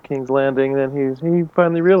lights up King's Landing. Then he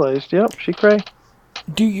finally realized, yep, she cray.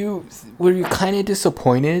 Were you kind of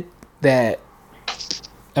disappointed that,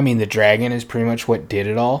 I mean, the dragon is pretty much what did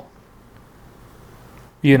it all?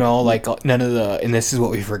 You know, like none of and this is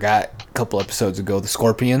what we forgot a couple episodes ago, the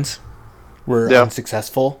scorpions were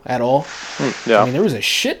unsuccessful at all. Yeah. I mean, there was a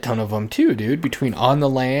shit ton of them too, dude, between on the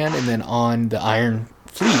land and then on the Iron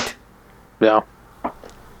Fleet. Yeah.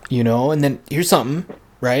 You know, and then here's something,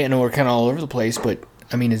 right? I know we're kind of all over the place, but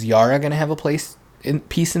I mean, is Yara going to have a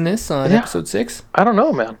piece in this on episode 6? I don't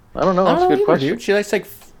know, man. I don't know. That's a good question. Dude. She like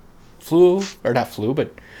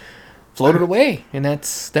floated away, and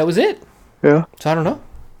that was it. Yeah. So I don't know.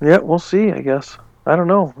 Yeah, we'll see, I guess. I don't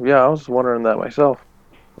know. Yeah, I was wondering that myself.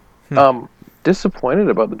 Disappointed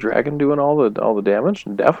about the dragon doing all the damage?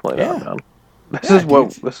 Definitely not, man. This is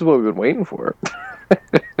what we've been waiting for.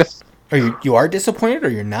 Are you are disappointed or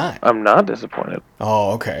you're not? I'm not disappointed.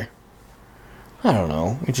 Oh, okay. I don't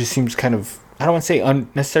know. It just seems kind of, I don't want to say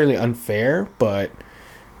necessarily unfair, but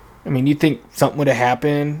I mean, you'd think something would have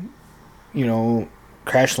happened, you know,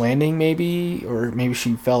 crash landing maybe, or maybe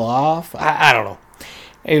she fell off. I don't know.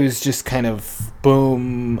 It was just kind of,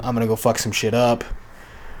 boom, I'm going to go fuck some shit up.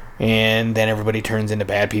 And then everybody turns into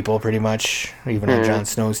bad people pretty much, even on Jon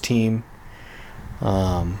Snow's team.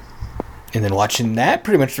 And then watching that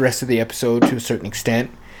pretty much the rest of the episode to a certain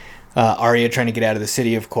extent. Arya trying to get out of the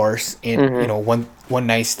city, of course. And, you know, one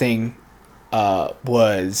nice thing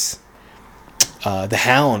was the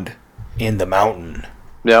Hound in the mountain.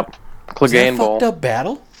 Yep. Was that Clegane Bowl. fucked up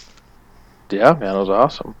battle? Yeah, man, it was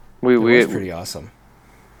awesome. It was pretty awesome.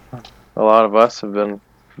 A lot of us have been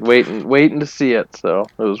waiting to see it, so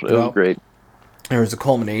it was great. There was a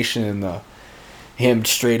culmination in him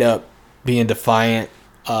straight up being defiant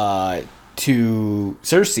to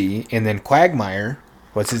Cersei, and then Quagmire,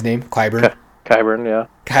 what's his name? Qyburn, yeah.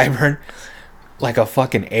 Qyburn, like a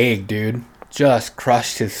fucking egg, dude, just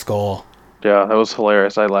crushed his skull. Yeah, that was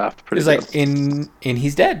hilarious. I laughed pretty good. It's like, and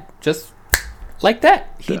he's dead, just like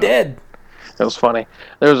that. He dead. It was funny.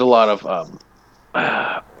 There was a lot of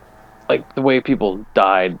like the way people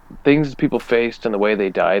died, things people faced, and the way they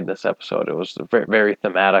died this episode. It was very, very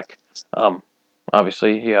thematic.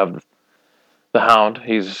 Obviously, you have the Hound.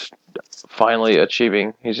 He's finally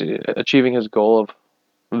achieving his goal of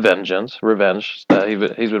revenge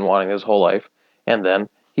that he's been wanting his whole life. And then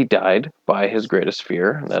he died by his greatest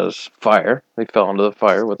fear, and that is fire. He fell into the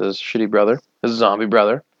fire with his shitty brother, his zombie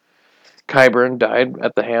brother. Qyburn died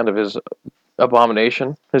at the hand of his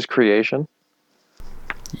abomination, his creation.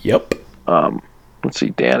 Yep. Let's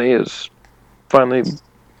see, Dany is finally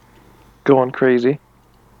going crazy.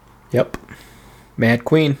 Yep. Mad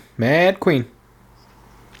Queen.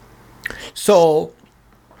 So,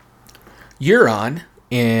 Euron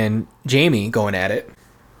and Jaime going at it,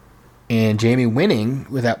 and Jaime winning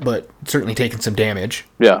without, but certainly taking some damage.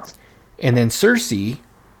 Yeah. And then Cersei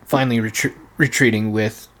finally retreating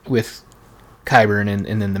with Qyburn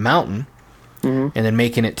and then the mountain. And then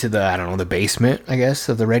making it to the basement, I guess,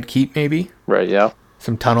 of the Red Keep, maybe. Right, yeah.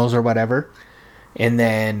 Some tunnels or whatever. And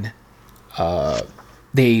then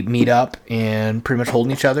they meet up and pretty much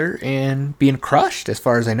holding each other and being crushed, as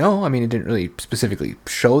far as I know. I mean, it didn't really specifically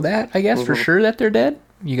show that, I guess, for sure that they're dead.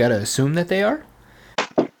 You got to assume that they are.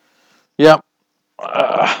 Yeah.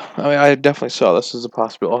 I mean, I definitely saw this as a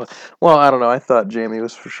possibility. Well, I don't know. I thought Jaime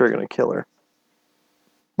was for sure going to kill her.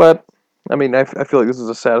 But I mean, I feel like this is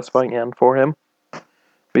a satisfying end for him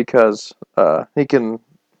because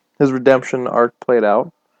his redemption arc played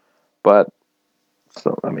out. But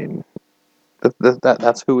so I mean,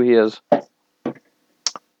 that's who he is.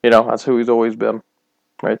 You know, that's who he's always been,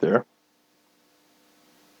 right there.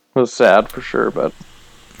 It was sad for sure, but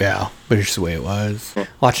yeah, but it's just the way it was.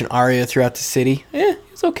 Watching Arya throughout the city,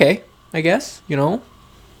 it's okay, I guess. You know,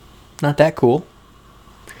 not that cool.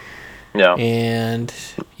 Yeah. And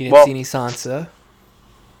you didn't see any Sansa.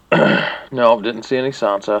 No, didn't see any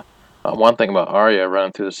Sansa. One thing about Arya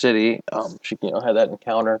running through the city, she had that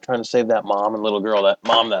encounter trying to save that mom and little girl, that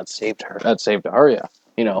mom that saved her, that saved Arya.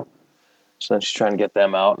 So then she's trying to get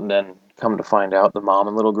them out, and then come to find out the mom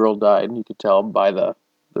and little girl died. And you could tell by there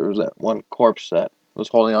was that one corpse that was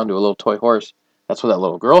holding on to a little toy horse. That's what that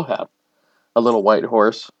little girl had, a little white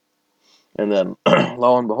horse. And then,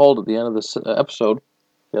 lo and behold, at the end of this episode,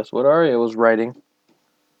 guess what Arya was riding?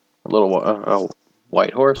 A little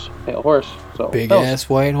white horse, pale horse. So Big ass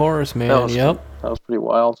white horse, man. Yep. That was pretty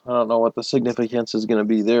wild. I don't know what the significance is going to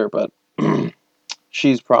be there, but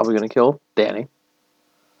she's probably going to kill Danny.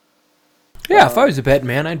 Yeah, if I was a bet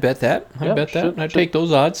man, I'd bet that. Yeah, I'd take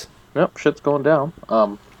those odds. Yep, shit's going down.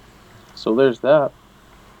 So there's that.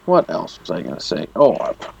 What else was I going to say?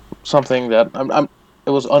 Oh, something that it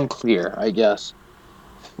was unclear, I guess,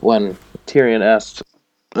 when Tyrion asked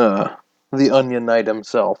the Onion Knight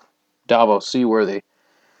himself, Davos Seaworthy.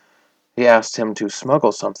 He asked him to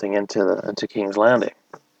smuggle something into King's Landing.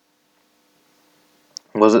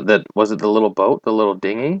 Was it the little boat, the little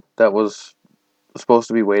dinghy that was supposed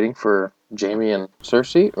to be waiting for Jaime and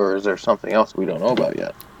Cersei, or is there something else we don't know about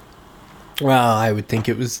yet? Well, I would think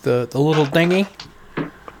it was the little dinghy.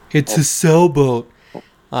 It's a sailboat.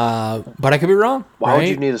 But I could be wrong. Why would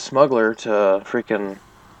you need a smuggler to freaking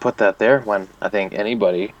put that there when I think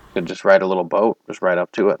anybody could just ride a little boat, just ride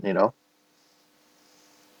up to it, you know?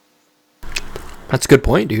 That's a good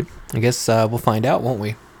point, dude. I guess we'll find out, won't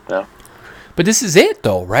we? Yeah. But this is it,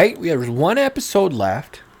 though, right? We have one episode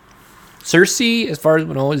left. Cersei, as far as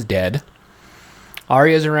we know, is dead.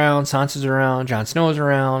 Arya's around, Sansa's around, Jon Snow's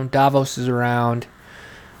around, Davos is around.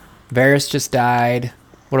 Varys just died.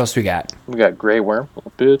 What else we got? We got Grey Worm,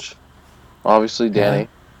 little bitch. Obviously, Danny.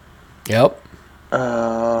 Yep.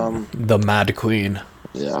 Um, The Mad Queen.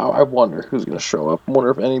 Yeah, I wonder who's going to show up. I wonder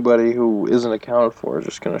if anybody who isn't accounted for is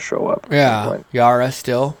just going to show up. Yeah. Yara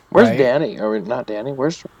still. Where's right? Danny? Or not Danny.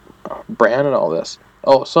 Where's Bran and all this?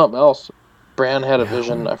 Oh, something else. Bran had a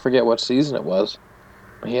vision. I forget what season it was.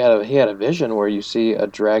 He had a vision where you see a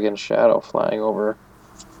dragon shadow flying over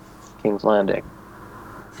King's Landing.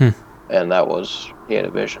 And he had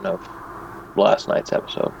a vision of last night's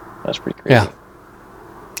episode. That's pretty crazy. Yeah.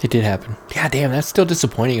 It did happen. Yeah, damn, that's still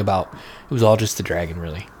disappointing about it was all just the dragon,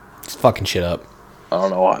 really. It's fucking shit up. I don't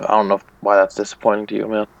know why that's disappointing to you,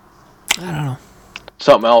 man. I don't know.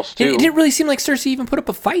 Something else, too. It didn't really seem like Cersei even put up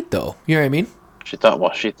a fight, though. You know what I mean? She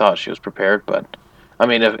thought she was prepared, but I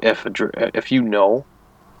mean, if you know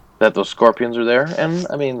that those scorpions are there, and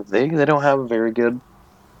I mean they don't have a very good.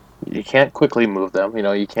 You can't quickly move them. You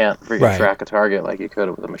know, you can't freaking track a target like you could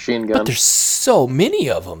with a machine gun. But there's so many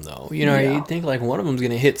of them, though. You know, you'd think like one of them's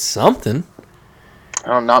gonna hit something.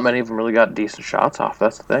 Not many of them really got decent shots off.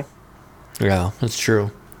 That's the thing. Yeah, that's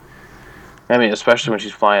true. I mean, especially when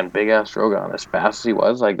she's flying big ass Drogon as fast as he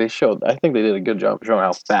was. Like I think they did a good job showing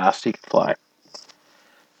how fast he could fly.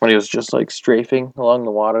 When he was just like strafing along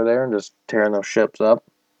the water there and just tearing those ships up.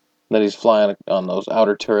 And then he's flying on those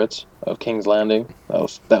outer turrets of King's Landing.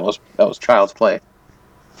 That was child's play.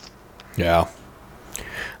 Yeah.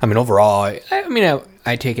 I mean, overall,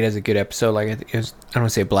 I take it as a good episode. Like it was, I don't want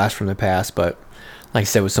to say a blast from the past, but like I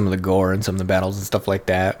said, with some of the gore and some of the battles and stuff like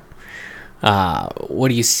that. What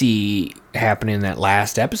do you see happening in that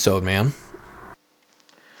last episode, man?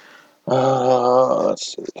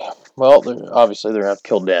 Let's see. Well, obviously they're gonna have to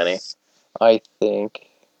kill Danny. I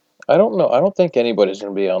don't know. I don't think anybody's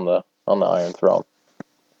gonna be on the Iron Throne.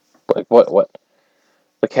 Like what?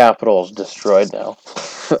 The capital is destroyed now.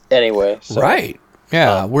 Anyway, so, right?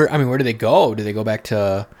 Yeah. Where do they go? Do they go back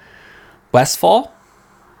to Westfall?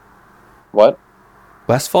 What?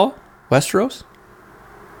 Westfall? Westeros?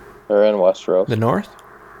 They're in Westeros. The North?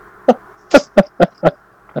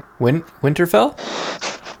 Winterfell?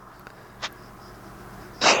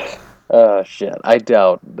 Shit. I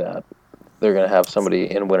doubt that they're gonna have somebody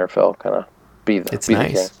in Winterfell kind of be the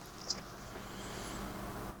king.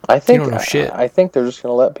 I think I think they're just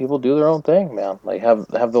gonna let people do their own thing, man. Like have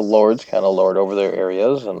the lords kind of lord over their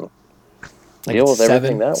areas and deal with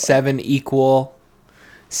everything that way. 7 equal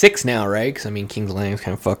 6 now, right? Because I mean, King's Landing's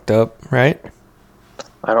kind of fucked up, right?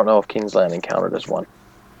 I don't know if King's Landing counted as one.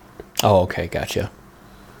 Oh, okay, gotcha.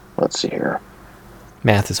 Let's see here.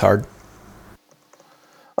 Math is hard.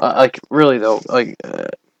 Like really though, like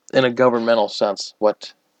in a governmental sense,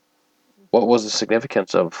 what was the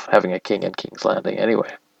significance of having a king in King's Landing anyway?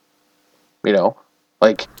 You know,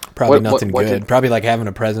 like probably nothing good. Probably like having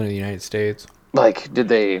a president of the United States. Like, did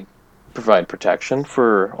they provide protection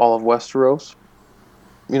for all of Westeros?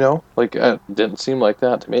 You know, like it didn't seem like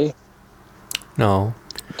that to me. No.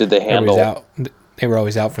 Did they handle? They were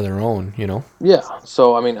always out for their own, you know. Yeah.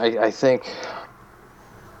 So I mean, I think.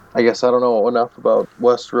 I guess I don't know enough about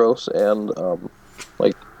Westeros and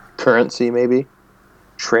like currency, maybe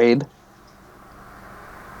trade.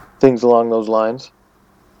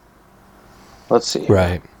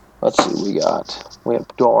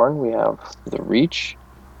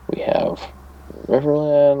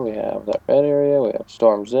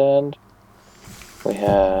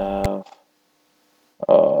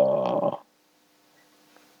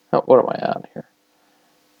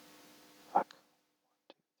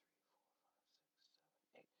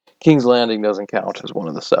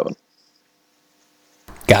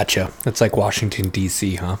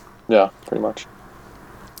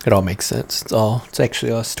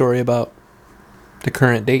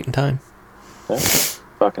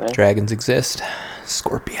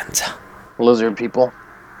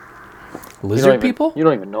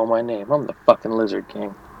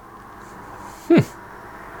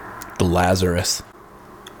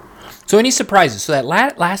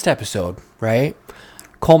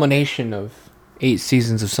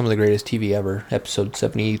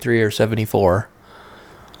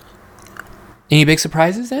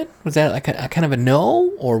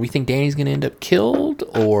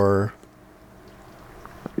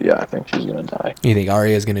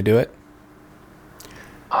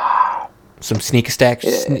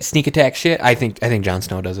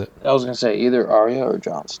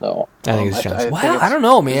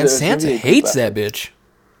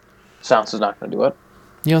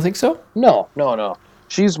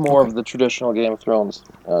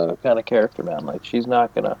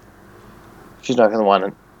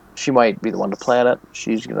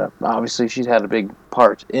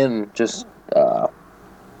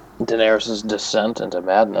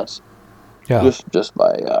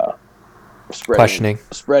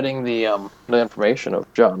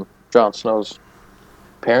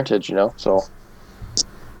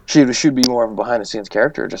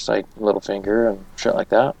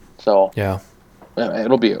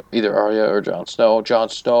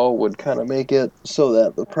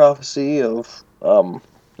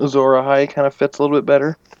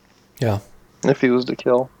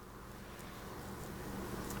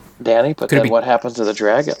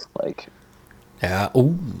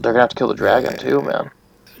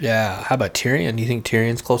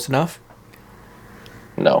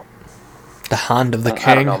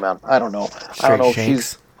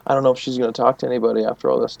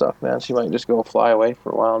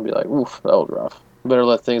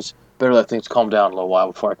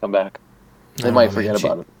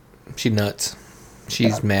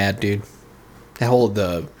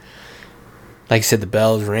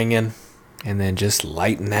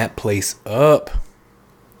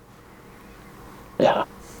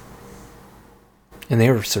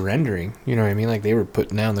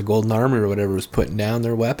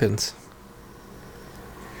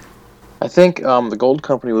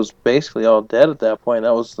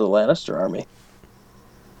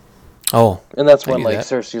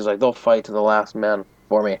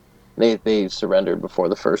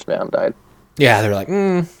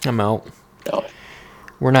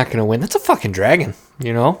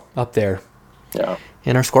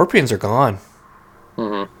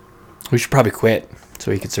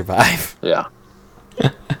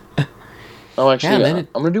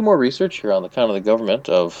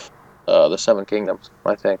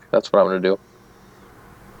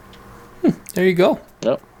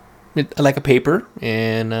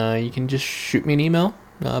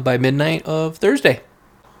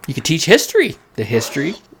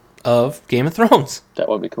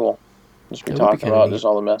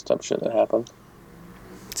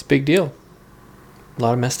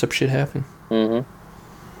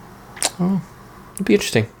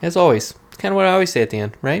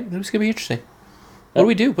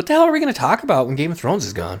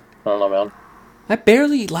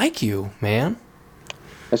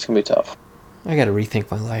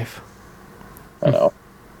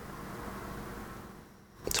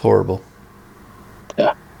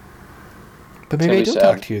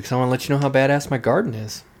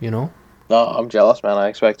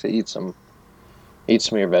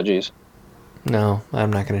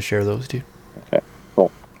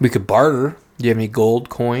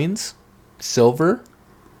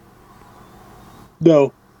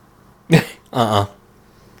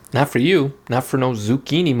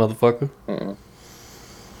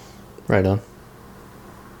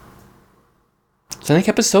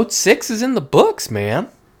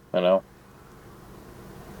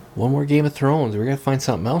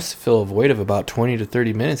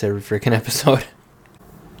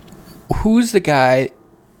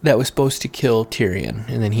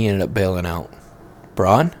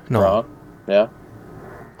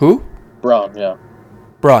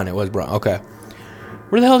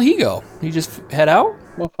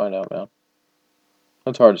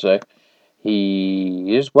 It's hard to say. He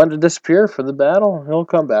just went to disappear for the battle. He'll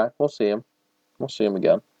come back. We'll see him. We'll see him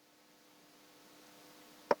again.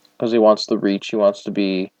 Because he wants the reach. He wants to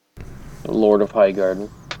be Lord of Highgarden.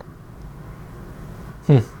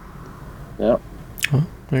 Yeah. Well,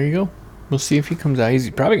 there you go. We'll see if he comes out. He's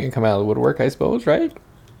probably going to come out of the woodwork, I suppose, right?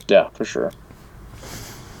 Yeah, for sure.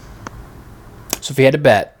 So if you had to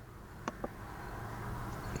bet,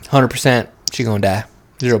 100% she's going to die.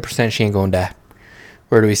 0% she ain't going to die.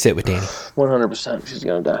 Where do we sit with Danny? 100% she's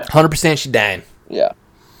going to die. 100% she's dying. Yeah.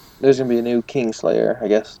 There's going to be a new King Slayer, I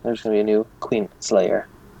guess. There's going to be a new Queen Slayer.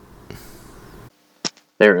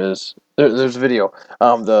 There is. There's a video.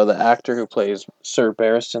 The actor who plays Sir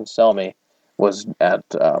Barristan Selmy was at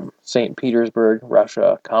St. Petersburg,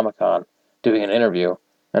 Russia Comic-Con doing an interview,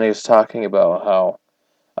 and he was talking about how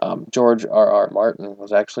George R.R. Martin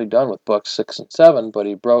was actually done with books 6 and 7, but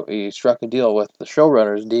he struck a deal with the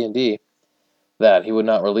showrunners D&D that he would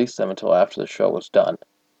not release them until after the show was done.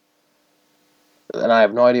 And I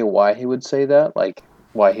have no idea why he would say that, like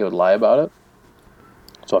why he would lie about it.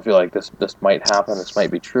 So I feel like this might happen. This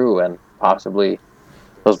might be true, and possibly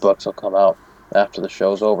those books will come out after the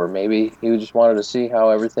show's over. Maybe he just wanted to see how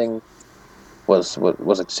everything was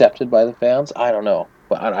accepted by the fans. I don't know,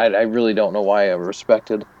 but I really don't know why a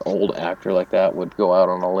respected old actor like that would go out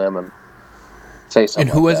on a limb and say something.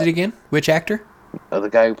 And who was it again? Which actor? The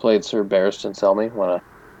guy who played Sir Barristan Selmy.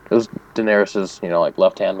 It was Daenerys's, like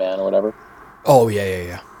left-hand man or whatever. Oh,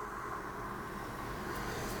 yeah.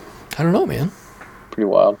 I don't know, man. Pretty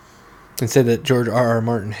wild. And said that George R.R.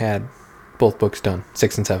 Martin had both books done,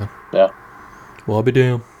 6 and 7. Yeah. Well, I'll be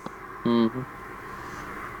damned. Mm-hmm.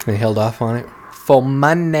 They held off on it for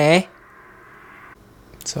money.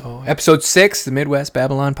 So, episode 6, the Midwest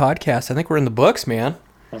Babylon podcast. I think we're in the books, man.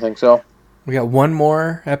 I think so. We got one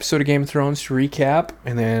more episode of Game of Thrones to recap,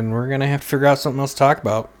 and then we're going to have to figure out something else to talk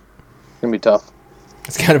about. It's going to be tough.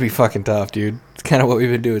 It's got to be fucking tough, dude. It's kind of what we've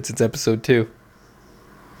been doing since episode 2.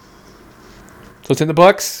 So it's in the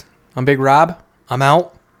books. I'm Big Rob. I'm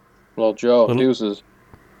out. Little Joe. Deuces.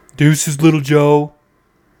 Deuces, Little Joe.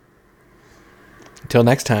 Until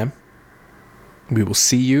next time, we will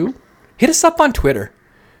see you. Hit us up on Twitter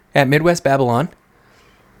at Midwest Babylon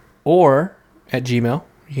or at Gmail.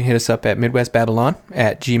 You can hit us up at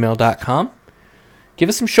midwestbabylon@gmail.com. Give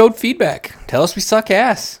us some showed feedback. Tell us we suck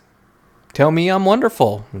ass. Tell me I'm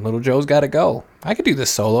wonderful. Little Joe's got to go. I could do this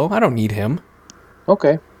solo. I don't need him.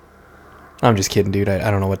 Okay. I'm just kidding, dude. I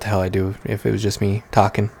don't know what the hell I'd do if it was just me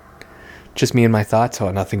talking. Just me and my thoughts. Oh,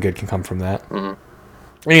 nothing good can come from that.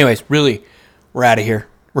 Mm-hmm. Anyways, really, we're out of here.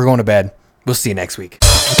 We're going to bed. We'll see you next week.